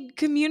we need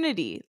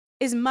community.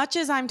 As much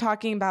as I'm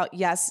talking about,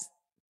 yes,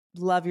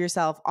 love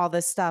yourself, all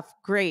this stuff,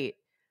 great,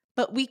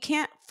 but we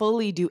can't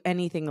fully do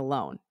anything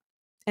alone.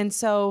 And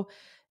so,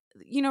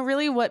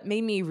 really what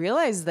made me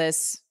realize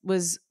this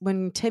was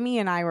when Timmy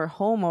and I were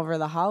home over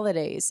the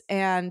holidays,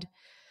 and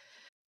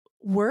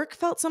Work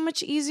felt so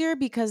much easier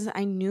because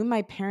I knew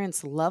my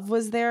parents' love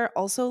was there.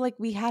 Also, like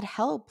we had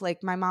help.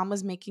 Like my mom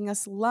was making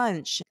us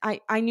lunch.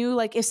 I knew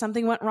like if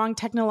something went wrong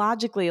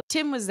technologically,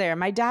 Tim was there,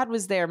 my dad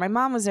was there, my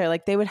mom was there.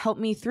 Like they would help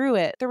me through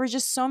it. There were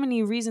just so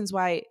many reasons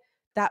why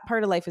that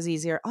part of life was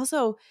easier.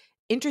 Also,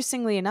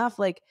 interestingly enough,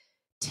 like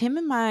Tim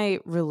and my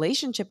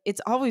relationship,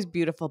 it's always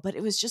beautiful, but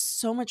it was just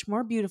so much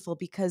more beautiful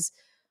because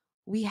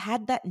we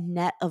had that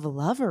net of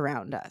love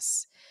around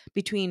us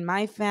between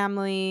my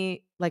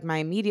family, like my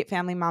immediate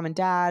family, mom and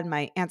dad,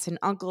 my aunts and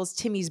uncles,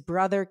 Timmy's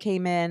brother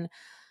came in.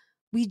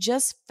 We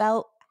just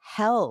felt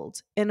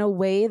held in a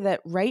way that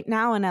right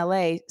now in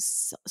LA,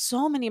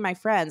 so many of my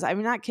friends,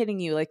 I'm not kidding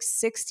you, like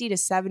 60 to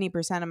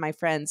 70% of my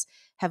friends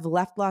have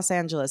left Los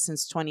Angeles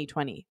since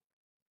 2020.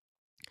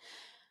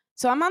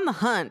 So I'm on the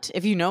hunt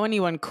if you know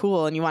anyone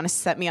cool and you want to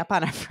set me up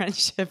on a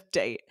friendship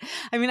date.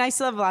 I mean, I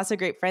still have lots of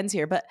great friends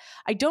here, but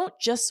I don't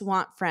just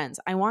want friends.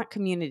 I want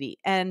community.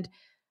 And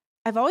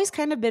I've always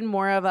kind of been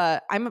more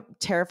of I'm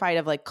terrified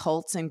of like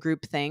cults and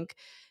groupthink.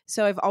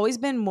 So I've always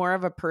been more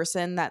of a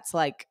person that's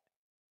like,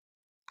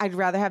 I'd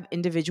rather have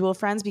individual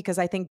friends because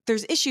I think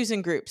there's issues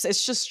in groups.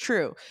 It's just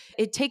true.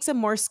 It takes a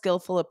more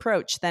skillful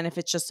approach than if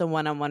it's just a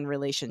one-on-one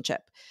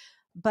relationship.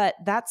 But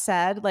that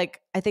said,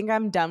 like, I think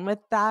I'm done with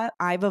that.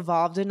 I've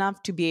evolved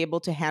enough to be able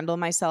to handle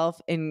myself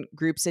in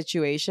group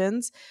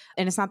situations.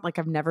 And it's not like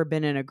I've never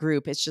been in a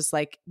group. It's just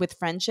like with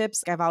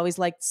friendships, I've always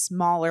liked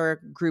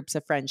smaller groups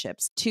of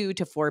friendships, 2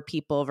 to 4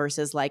 people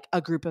versus like a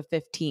group of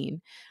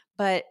 15.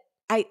 But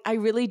I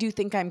really do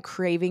think I'm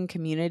craving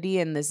community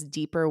in this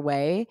deeper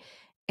way.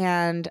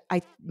 And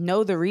I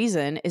know the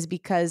reason is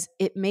because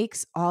it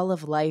makes all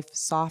of life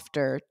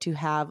softer to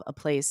have a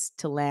place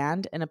to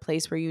land and a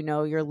place where you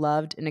know you're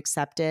loved and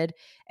accepted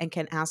and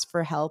can ask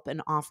for help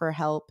and offer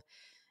help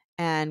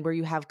and where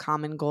you have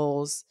common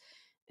goals.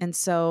 And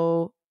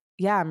so,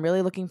 yeah, I'm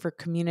really looking for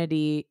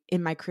community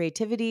in my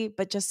creativity,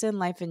 but just in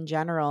life in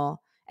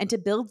general, and to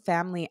build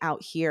family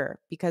out here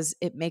because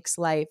it makes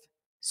life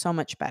so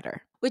much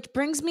better. Which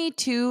brings me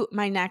to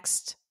my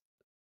next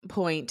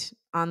point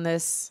on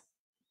this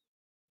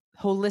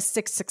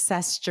holistic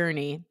success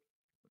journey.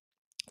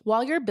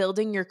 While you're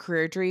building your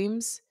career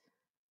dreams,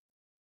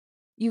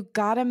 you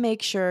gotta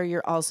make sure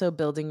you're also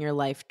building your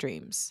life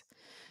dreams.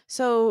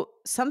 So,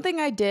 something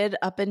I did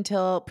up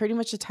until pretty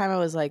much the time I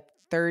was like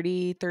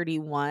 30,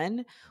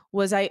 31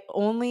 was I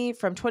only,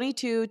 from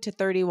 22 to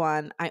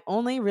 31, I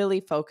only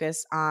really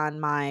focused on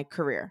my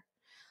career.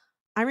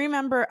 I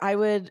remember I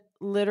would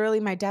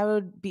literally, my dad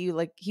would be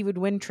like, he would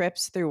win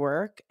trips through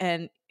work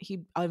and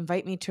he'd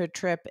invite me to a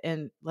trip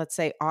in, let's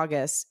say,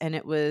 August, and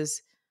it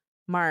was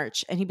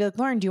March. And he'd be like,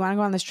 Lauren, do you want to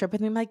go on this trip with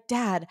me? I'm like,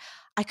 Dad,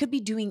 I could be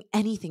doing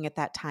anything at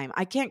that time.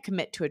 I can't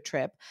commit to a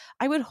trip.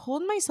 I would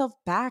hold myself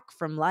back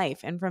from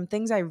life and from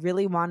things I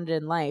really wanted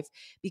in life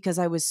because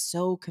I was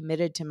so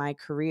committed to my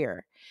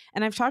career.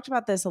 And I've talked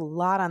about this a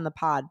lot on the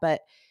pod, but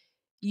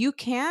you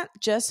can't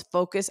just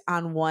focus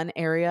on one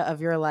area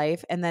of your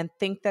life and then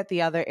think that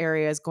the other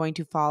area is going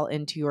to fall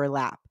into your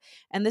lap.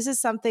 And this is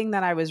something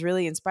that I was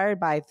really inspired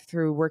by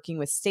through working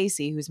with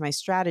Stacy, who's my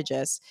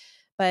strategist.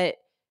 But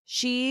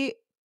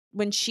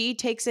when she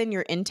takes in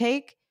your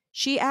intake,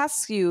 she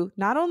asks you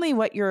not only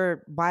what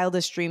your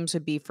wildest dreams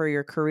would be for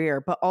your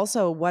career, but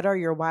also what are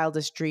your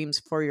wildest dreams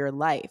for your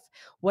life?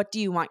 What do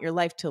you want your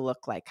life to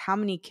look like? How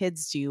many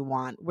kids do you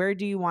want? Where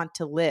do you want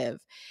to live?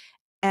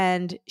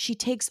 And she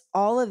takes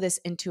all of this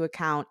into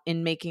account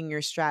in making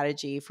your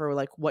strategy for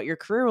like what your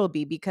career will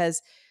be,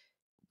 because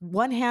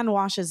one hand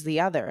washes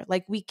the other.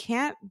 Like we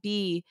can't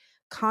be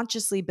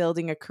consciously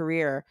building a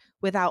career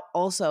without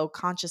also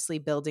consciously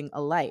building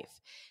a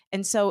life.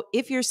 And so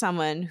if you're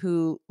someone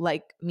who,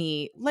 like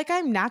me, like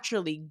I'm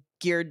naturally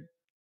geared,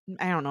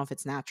 I don't know if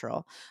it's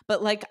natural,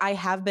 but like I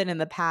have been in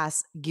the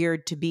past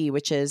geared to be,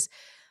 which is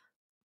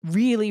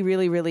really,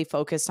 really, really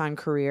focused on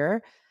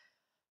career.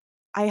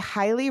 I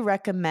highly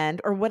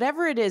recommend, or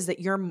whatever it is that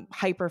you're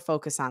hyper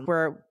focused on,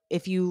 where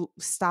if you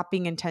stop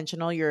being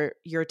intentional, your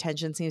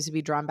attention seems to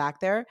be drawn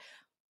back there.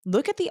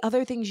 Look at the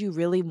other things you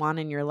really want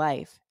in your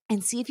life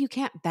and see if you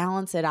can't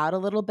balance it out a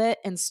little bit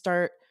and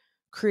start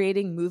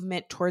creating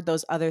movement toward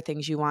those other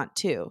things you want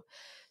too.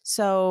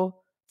 So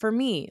for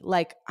me,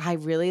 like I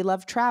really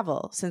love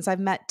travel. Since I've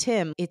met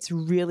Tim, it's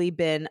really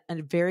been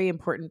a very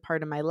important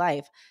part of my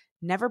life.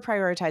 Never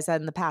prioritized that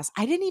in the past.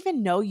 I didn't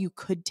even know you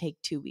could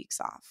take 2 weeks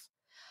off.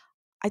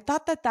 I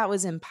thought that that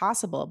was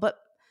impossible, but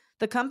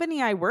the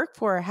company I work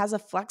for has a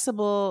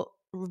flexible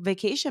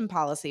vacation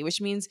policy,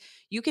 which means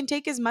you can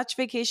take as much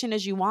vacation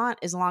as you want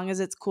as long as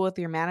it's cool with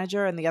your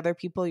manager and the other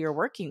people you're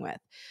working with.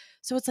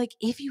 So it's like,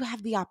 if you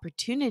have the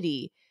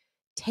opportunity,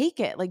 take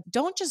it. Like,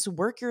 don't just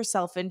work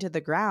yourself into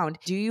the ground.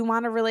 Do you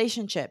want a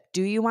relationship?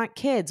 Do you want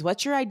kids?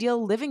 What's your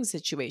ideal living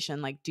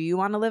situation? Like, do you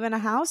want to live in a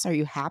house? Are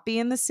you happy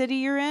in the city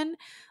you're in?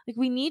 Like,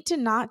 we need to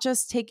not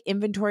just take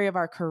inventory of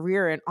our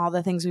career and all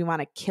the things we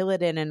want to kill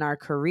it in our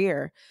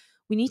career.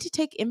 We need to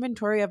take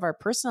inventory of our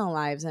personal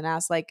lives and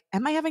ask, like,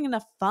 am I having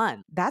enough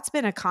fun? That's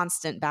been a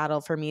constant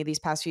battle for me these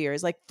past few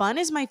years. Like, fun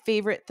is my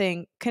favorite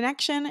thing.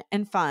 Connection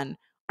and fun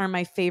are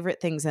my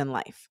favorite things in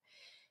life.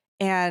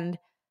 And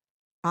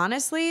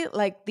honestly,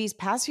 like these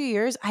past few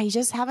years, I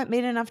just haven't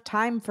made enough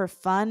time for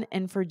fun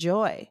and for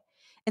joy.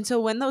 And so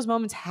when those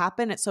moments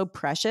happen, it's so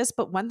precious.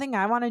 But one thing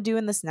I want to do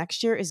in this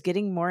next year is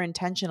getting more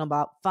intentional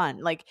about fun.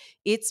 Like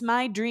it's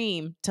my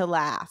dream to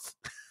laugh.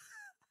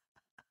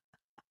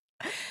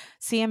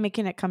 See, I'm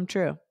making it come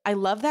true. I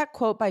love that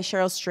quote by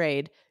Cheryl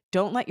Strayed: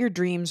 don't let your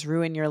dreams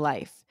ruin your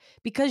life,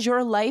 because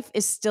your life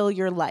is still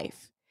your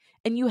life.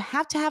 And you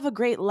have to have a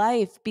great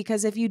life,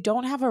 because if you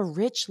don't have a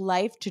rich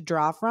life to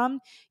draw from,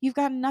 you've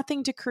got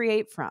nothing to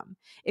create from.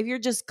 If you're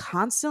just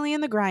constantly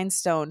in the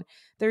grindstone,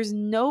 there's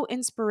no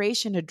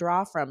inspiration to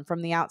draw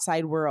from the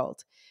outside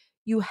world.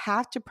 You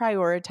have to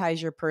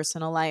prioritize your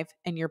personal life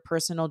and your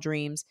personal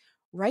dreams.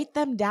 Write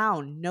them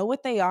down, know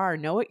what they are,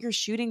 know what you're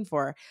shooting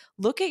for.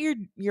 Look at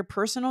your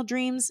personal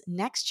dreams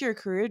next to your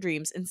career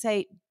dreams and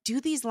say, do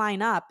these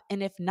line up?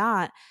 And if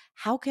not,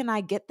 how can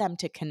I get them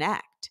to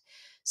connect?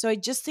 So I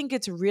just think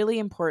it's really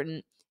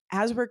important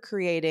as we're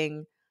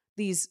creating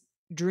these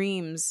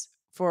dreams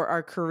for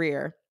our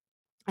career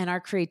and our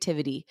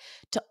creativity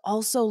to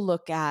also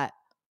look at,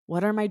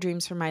 what are my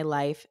dreams for my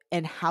life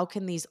and how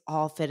can these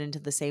all fit into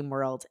the same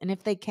world? And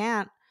if they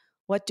can't,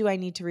 what do I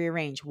need to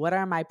rearrange? What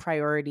are my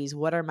priorities?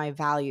 What are my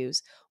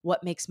values?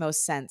 What makes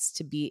most sense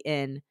to be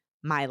in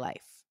my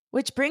life?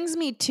 Which brings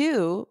me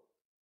to,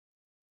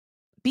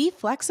 be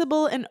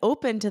flexible and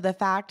open to the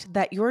fact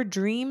that your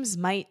dreams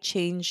might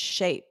change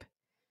shape.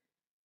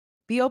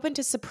 Be open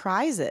to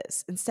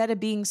surprises instead of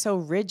being so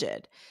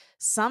rigid.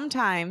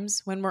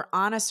 Sometimes when we're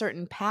on a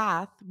certain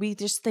path, we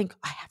just think,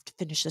 I have to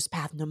finish this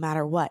path no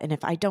matter what. And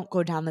if I don't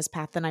go down this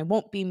path, then I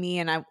won't be me.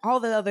 And all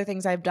the other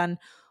things I've done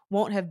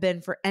won't have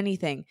been for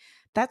anything.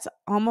 That's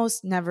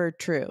almost never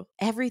true.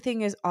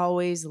 Everything is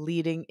always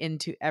leading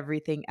into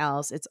everything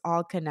else. It's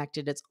all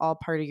connected. It's all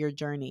part of your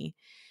journey.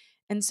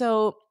 And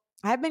so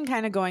I've been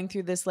kind of going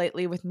through this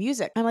lately with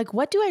music. I'm like,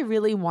 what do I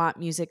really want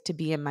music to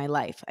be in my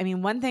life? I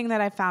mean, one thing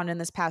that I found in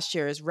this past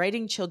year is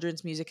writing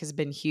children's music has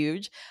been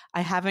huge.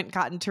 I haven't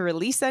gotten to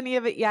release any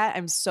of it yet.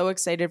 I'm so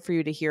excited for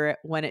you to hear it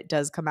when it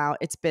does come out.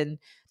 It's been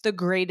the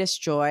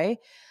greatest joy,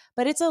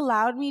 but it's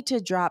allowed me to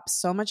drop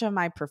so much of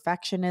my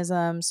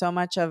perfectionism, so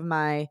much of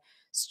my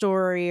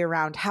story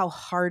around how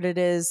hard it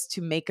is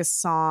to make a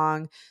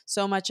song,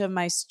 so much of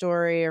my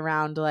story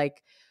around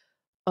like,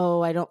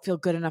 oh, I don't feel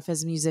good enough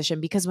as a musician.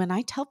 Because when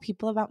I tell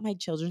people about my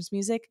children's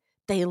music,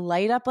 they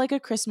light up like a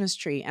Christmas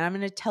tree. And I'm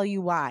going to tell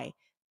you why.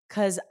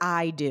 Because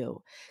I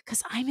do.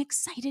 Because I'm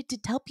excited to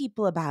tell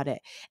people about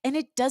it. And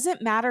it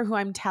doesn't matter who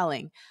I'm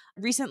telling.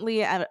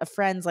 Recently at a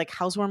friend's like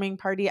housewarming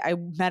party, I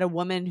met a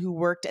woman who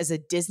worked as a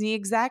Disney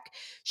exec.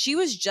 She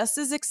was just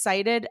as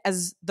excited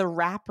as the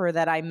rapper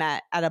that I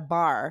met at a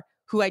bar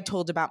who I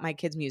told about my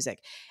kids'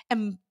 music.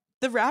 And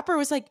the rapper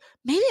was like,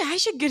 maybe I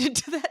should get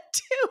into that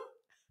too.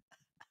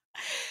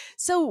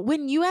 So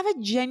when you have a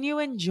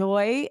genuine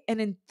joy and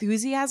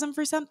enthusiasm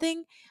for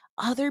something,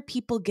 other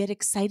people get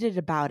excited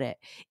about it.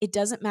 It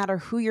doesn't matter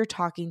who you're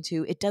talking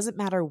to. It doesn't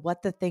matter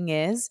what the thing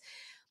is.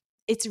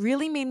 It's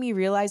really made me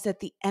realize that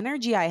the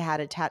energy I had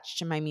attached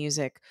to my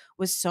music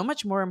was so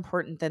much more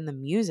important than the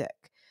music.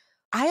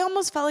 I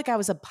almost felt like I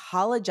was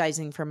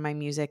apologizing for my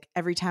music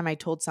every time I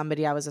told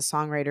somebody I was a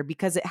songwriter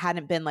because it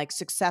hadn't been like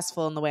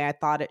successful in the way I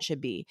thought it should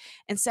be.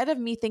 Instead of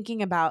me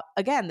thinking about,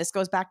 again, this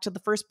goes back to the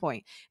first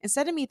point.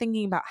 Instead of me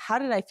thinking about how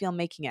did I feel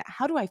making it?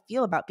 How do I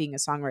feel about being a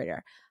songwriter?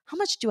 How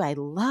much do I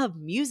love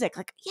music?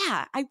 Like,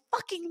 yeah, I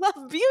fucking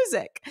love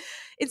music.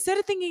 Instead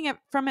of thinking it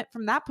from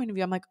that point of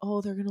view, I'm like,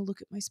 oh, they're going to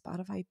look at my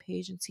Spotify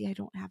page and see I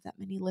don't have that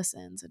many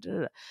listens.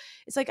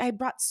 It's like I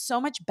brought so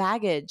much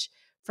baggage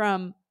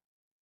from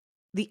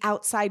the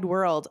outside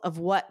world of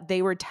what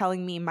they were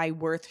telling me my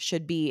worth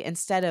should be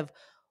instead of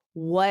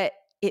what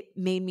it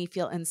made me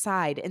feel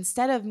inside.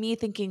 Instead of me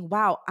thinking,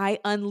 wow, I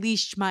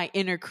unleashed my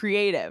inner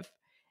creative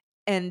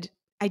and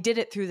I did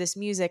it through this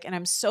music. And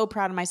I'm so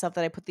proud of myself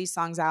that I put these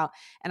songs out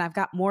and I've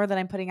got more that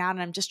I'm putting out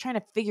and I'm just trying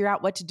to figure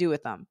out what to do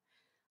with them.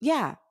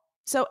 Yeah.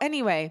 So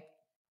anyway,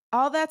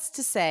 all that's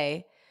to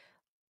say,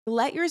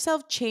 let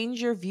yourself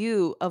change your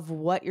view of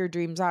what your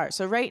dreams are.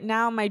 So right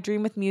now, my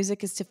dream with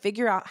music is to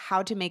figure out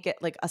how to make it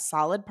like a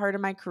solid part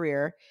of my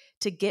career,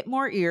 to get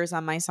more ears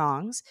on my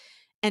songs,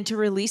 and to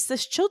release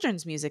this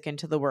children's music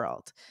into the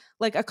world.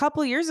 Like a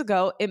couple years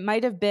ago, it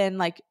might have been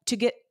like to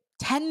get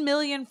 10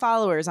 million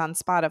followers on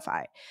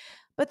Spotify.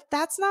 But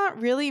that's not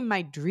really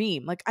my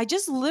dream. Like I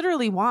just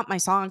literally want my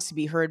songs to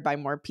be heard by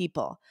more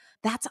people.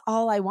 That's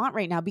all I want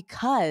right now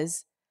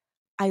because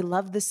I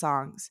love the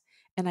songs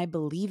and I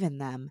believe in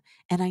them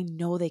and I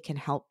know they can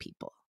help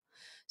people.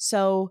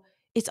 So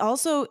it's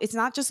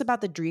not just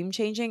about the dream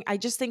changing. I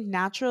just think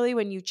naturally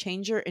when you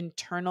change your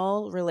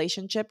internal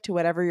relationship to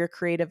whatever your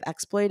creative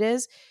exploit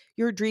is,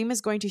 your dream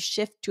is going to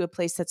shift to a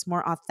place that's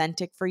more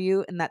authentic for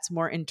you and that's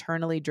more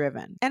internally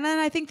driven. And then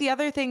I think the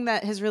other thing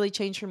that has really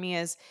changed for me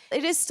is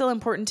it is still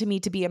important to me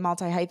to be a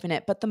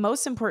multi-hyphenate, but the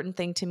most important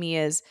thing to me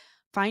is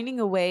finding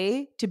a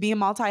way to be a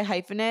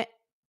multi-hyphenate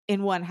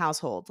in one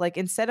household. Like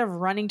instead of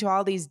running to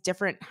all these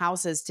different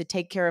houses to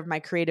take care of my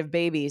creative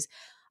babies,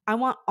 I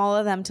want all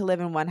of them to live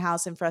in one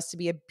house and for us to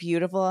be a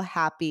beautiful,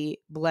 happy,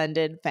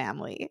 blended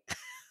family.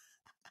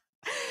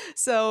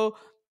 So,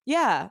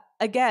 yeah,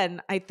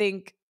 again, I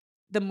think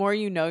the more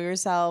you know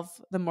yourself,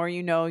 the more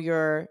you know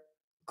your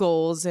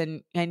goals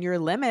and your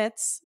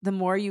limits, the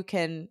more you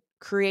can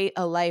create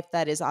a life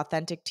that is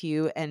authentic to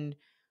you and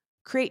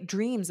create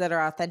dreams that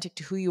are authentic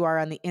to who you are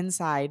on the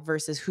inside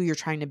versus who you're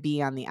trying to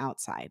be on the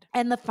outside.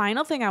 And the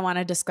final thing I want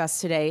to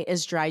discuss today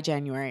is dry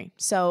January.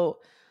 So,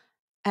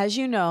 as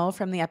you know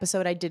from the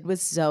episode I did with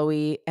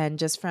Zoe, and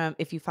just from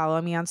if you follow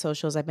me on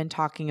socials, I've been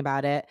talking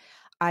about it.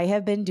 I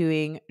have been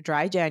doing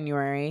dry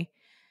January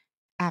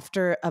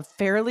after a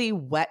fairly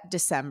wet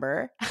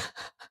December.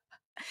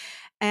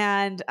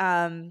 And,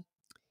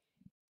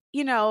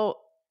 you know,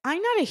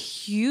 I'm not a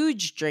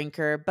huge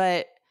drinker,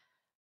 but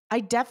I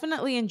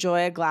definitely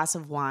enjoy a glass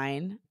of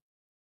wine.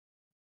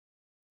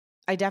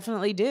 I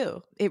definitely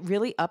do. It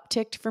really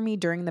upticked for me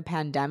during the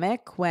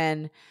pandemic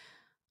when,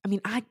 I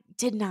mean, I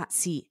did not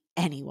see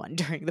anyone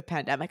during the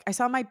pandemic. I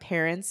saw my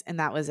parents and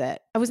that was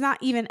it. I was not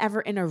even ever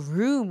in a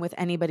room with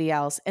anybody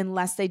else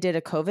unless they did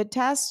a COVID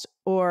test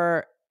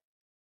or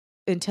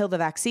until the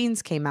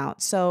vaccines came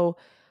out. So,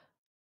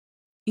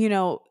 you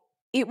know,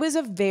 it was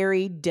a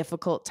very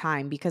difficult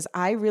time because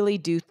I really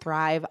do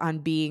thrive on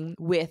being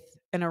with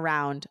and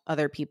around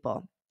other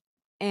people.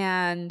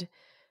 And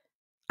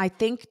I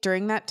think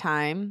during that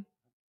time,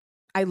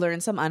 I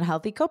learned some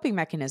unhealthy coping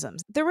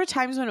mechanisms. There were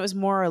times when it was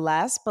more or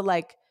less, but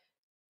like,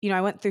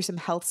 I went through some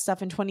health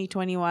stuff in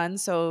 2021,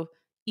 so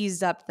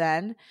eased up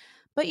then.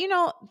 But,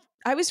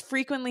 I was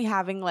frequently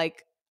having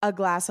like a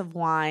glass of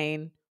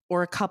wine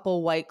or a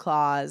couple White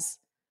Claws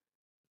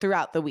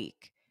throughout the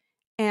week.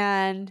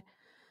 And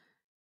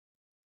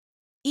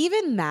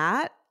even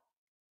that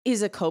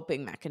is a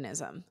coping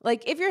mechanism.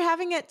 Like if you're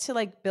having it to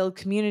like build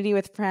community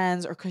with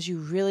friends or because you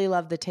really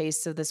love the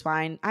taste of this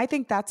wine, I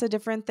think that's a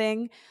different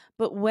thing.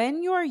 But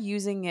when you're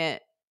using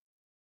it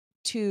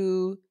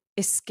to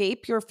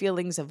escape your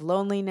feelings of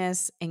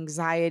loneliness,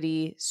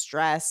 anxiety,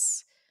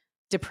 stress,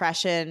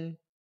 depression,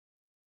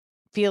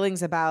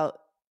 feelings about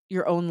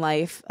your own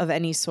life of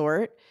any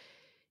sort,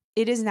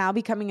 it is now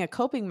becoming a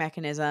coping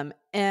mechanism.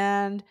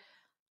 And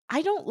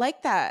I don't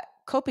like that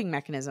coping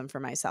mechanism for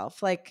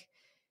myself. Like,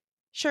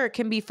 sure, it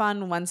can be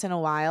fun once in a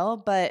while,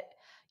 but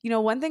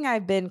one thing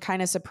I've been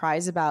kind of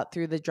surprised about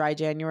through the dry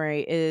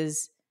January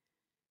is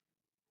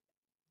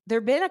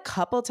there've been a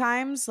couple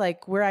times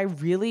like where I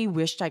really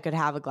wished I could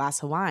have a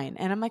glass of wine.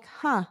 And I'm like,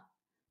 huh,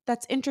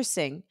 that's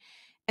interesting.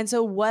 And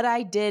so what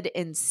I did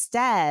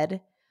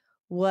instead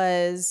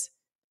was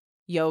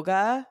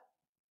yoga.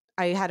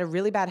 I had a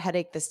really bad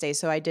headache this day.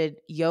 So I did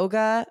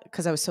yoga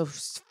because I was so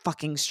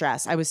fucking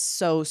stressed. I was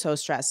so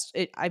stressed.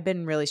 I've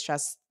been really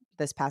stressed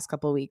this past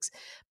couple of weeks,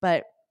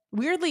 but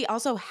weirdly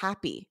also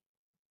happy.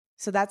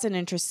 So that's an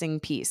interesting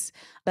piece.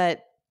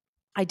 But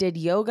I did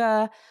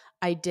yoga.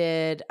 I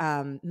did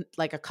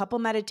like a couple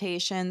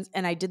meditations,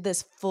 and I did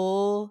this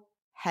full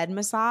head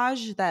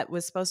massage that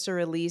was supposed to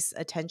release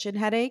a tension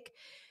headache.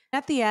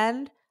 At the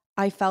end,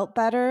 I felt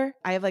better.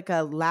 I have like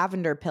a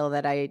lavender pill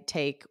that I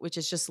take, which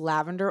is just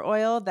lavender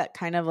oil that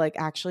kind of like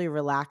actually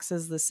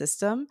relaxes the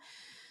system.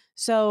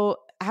 So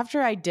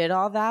after I did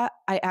all that,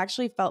 I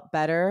actually felt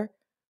better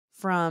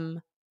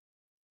from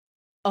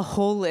a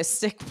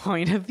holistic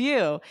point of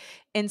view.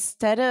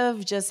 Instead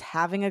of just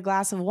having a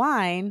glass of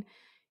wine,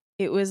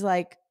 it was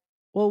like,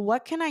 well,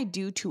 what can I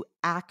do to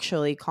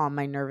actually calm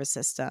my nervous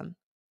system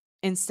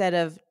instead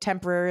of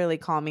temporarily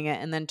calming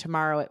it and then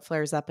tomorrow it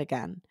flares up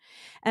again?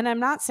 And I'm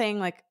not saying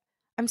like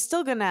I'm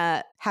still going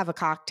to have a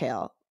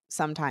cocktail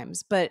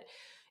sometimes, but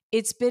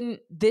it's been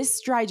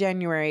this dry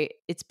January,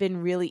 it's been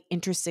really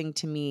interesting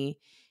to me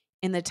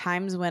in the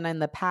times when in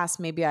the past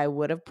maybe I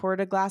would have poured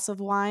a glass of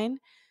wine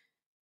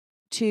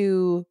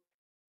to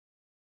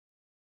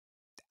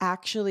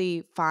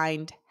actually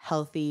find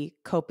healthy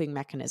coping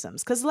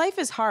mechanisms because life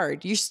is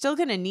hard. You're still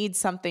going to need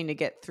something to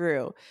get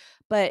through,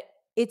 but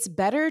it's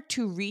better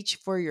to reach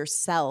for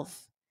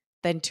yourself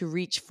than to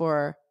reach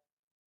for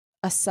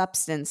a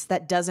substance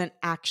that doesn't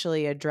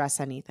actually address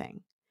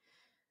anything.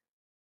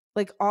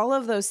 Like all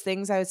of those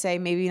things, I would say,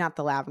 maybe not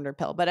the lavender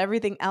pill, but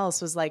everything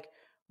else was like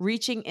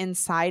reaching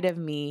inside of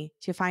me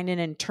to find an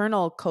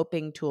internal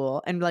coping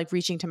tool and like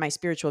reaching to my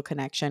spiritual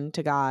connection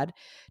to God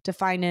to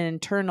find an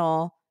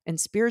internal and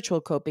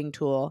spiritual coping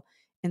tool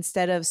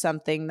instead of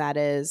something that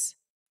is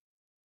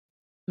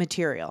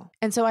material.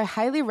 And so I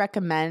highly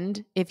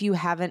recommend, if you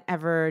haven't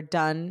ever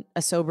done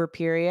a sober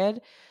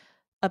period,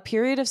 a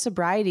period of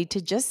sobriety,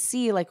 to just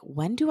see like,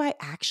 when do I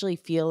actually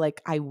feel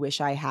like I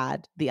wish I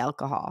had the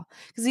alcohol?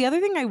 Because the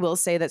other thing I will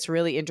say that's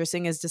really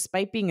interesting is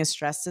despite being as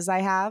stressed as I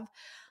have,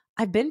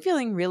 I've been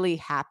feeling really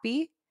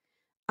happy.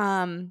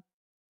 And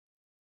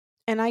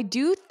I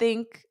do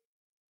think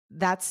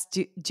that's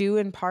due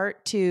in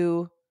part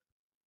to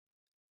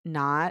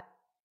not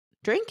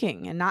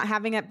drinking and not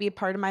having it be a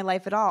part of my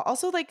life at all.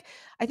 Also, like,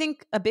 I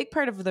think a big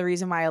part of the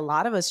reason why a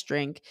lot of us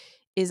drink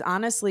is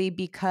honestly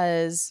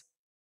because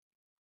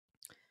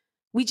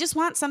We just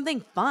want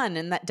something fun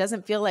and that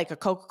doesn't feel like a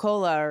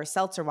Coca-Cola or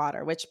seltzer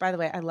water, which, by the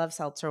way, I love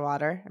seltzer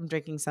water. I'm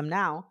drinking some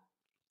now.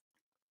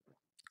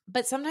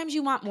 But sometimes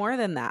you want more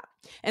than that.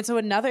 And so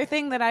another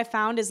thing that I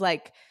found is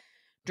like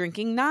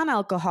drinking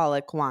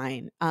non-alcoholic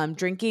wine,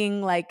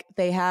 drinking like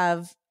they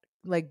have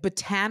like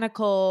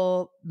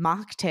botanical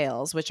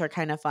mocktails, which are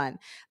kind of fun.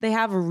 They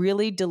have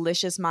really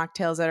delicious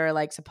mocktails that are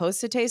like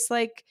supposed to taste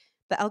like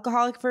the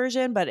alcoholic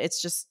version, but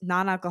it's just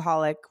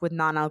non-alcoholic with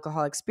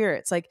non-alcoholic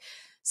spirits. Like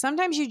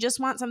sometimes you just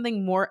want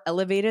something more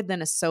elevated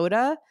than a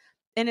soda.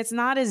 And it's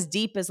not as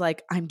deep as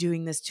like, I'm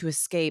doing this to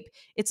escape.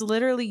 It's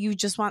literally you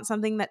just want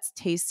something that's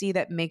tasty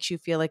that makes you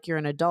feel like you're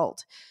an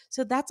adult.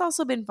 So that's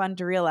also been fun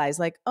to realize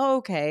like, oh,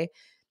 okay,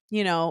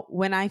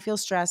 when I feel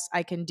stressed,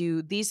 I can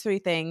do these 3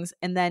 things.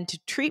 And then to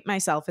treat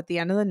myself at the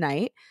end of the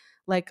night,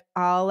 like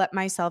I'll let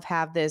myself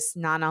have this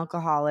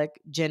non-alcoholic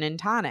gin and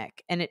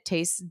tonic and it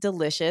tastes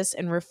delicious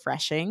and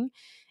refreshing.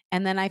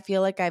 And then I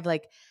feel like I've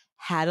like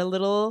had a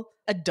little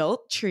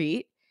adult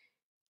treat.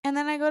 And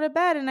then I go to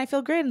bed and I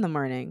feel great in the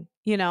morning,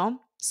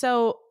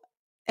 So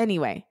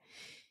anyway,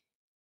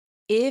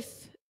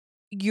 if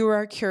you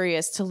are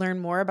curious to learn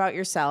more about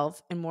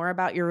yourself and more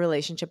about your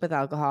relationship with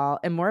alcohol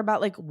and more about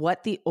like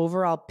what the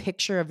overall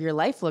picture of your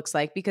life looks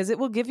like, because it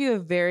will give you a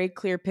very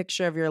clear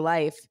picture of your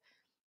life,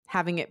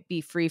 having it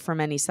be free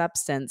from any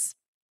substance,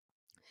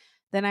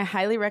 then I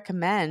highly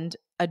recommend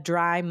a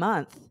dry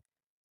month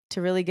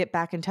to really get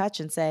back in touch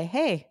and say,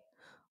 hey,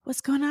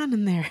 what's going on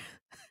in there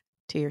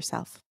to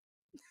yourself?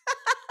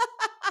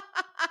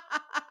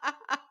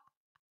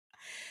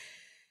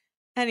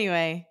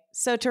 Anyway,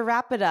 so to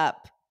wrap it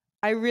up,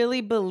 I really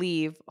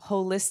believe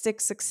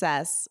holistic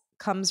success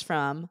comes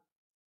from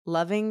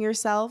loving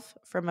yourself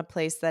from a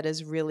place that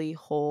is really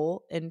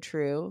whole and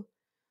true,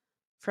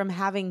 from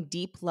having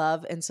deep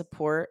love and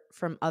support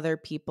from other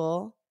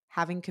people,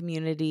 having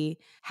community,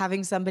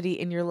 having somebody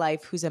in your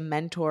life who's a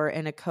mentor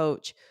and a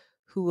coach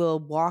who will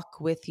walk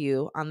with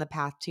you on the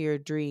path to your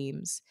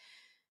dreams.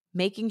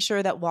 Making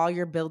sure that while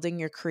you're building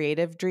your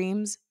creative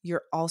dreams,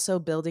 you're also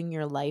building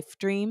your life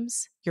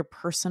dreams, your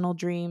personal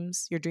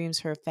dreams, your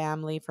dreams for a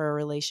family, for a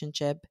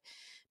relationship.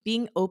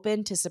 Being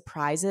open to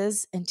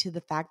surprises and to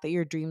the fact that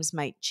your dreams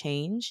might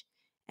change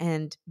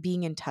and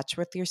being in touch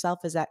with yourself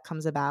as that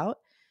comes about.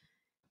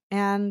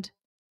 And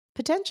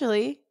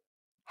potentially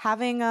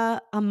having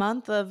a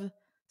month of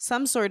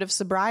some sort of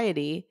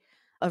sobriety,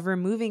 of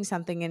removing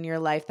something in your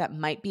life that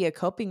might be a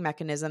coping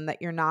mechanism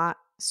that you're not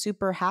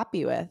super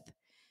happy with.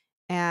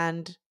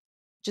 And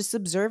just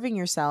observing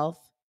yourself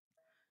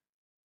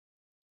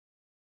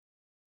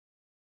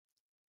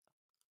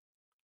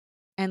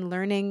and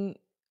learning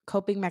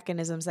coping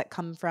mechanisms that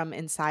come from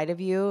inside of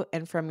you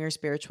and from your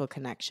spiritual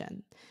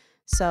connection.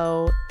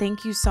 So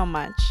thank you so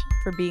much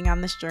for being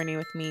on this journey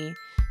with me,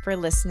 for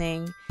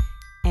listening.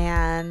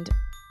 And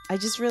I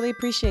just really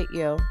appreciate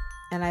you.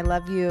 And I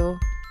love you.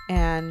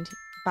 And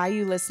by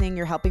you listening,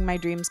 you're helping my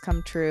dreams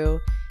come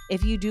true.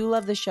 If you do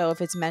love the show,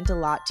 if it's meant a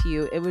lot to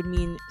you, it would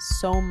mean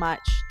so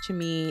much to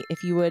me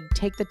if you would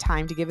take the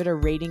time to give it a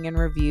rating and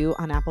review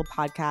on Apple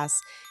Podcasts,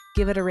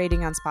 give it a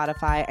rating on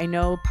Spotify. I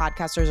know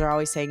podcasters are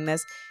always saying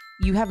this.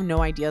 You have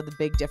no idea the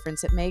big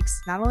difference it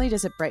makes. Not only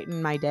does it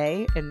brighten my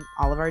day and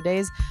all of our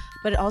days,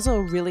 but it also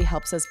really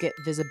helps us get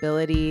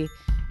visibility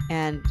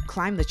and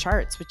climb the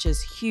charts, which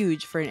is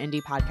huge for an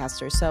indie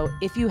podcaster. So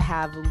if you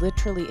have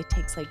literally, it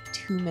takes like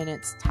 2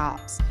 minutes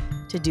tops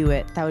to do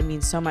it. That would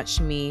mean so much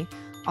to me.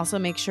 Also,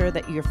 make sure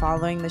that you're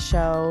following the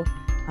show.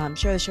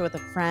 Share the show with a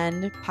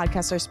friend.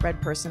 Podcasts are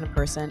spread person to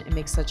person. It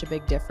makes such a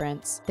big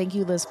difference. Thank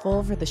you, Liz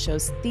Full, for the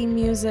show's theme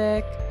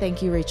music.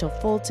 Thank you, Rachel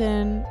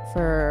Fulton,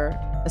 for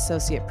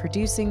associate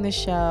producing the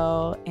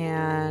show.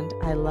 And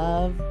I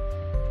love,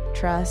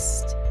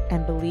 trust,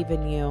 and believe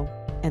in you.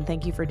 And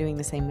thank you for doing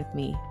the same with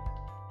me.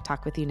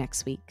 Talk with you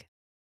next week.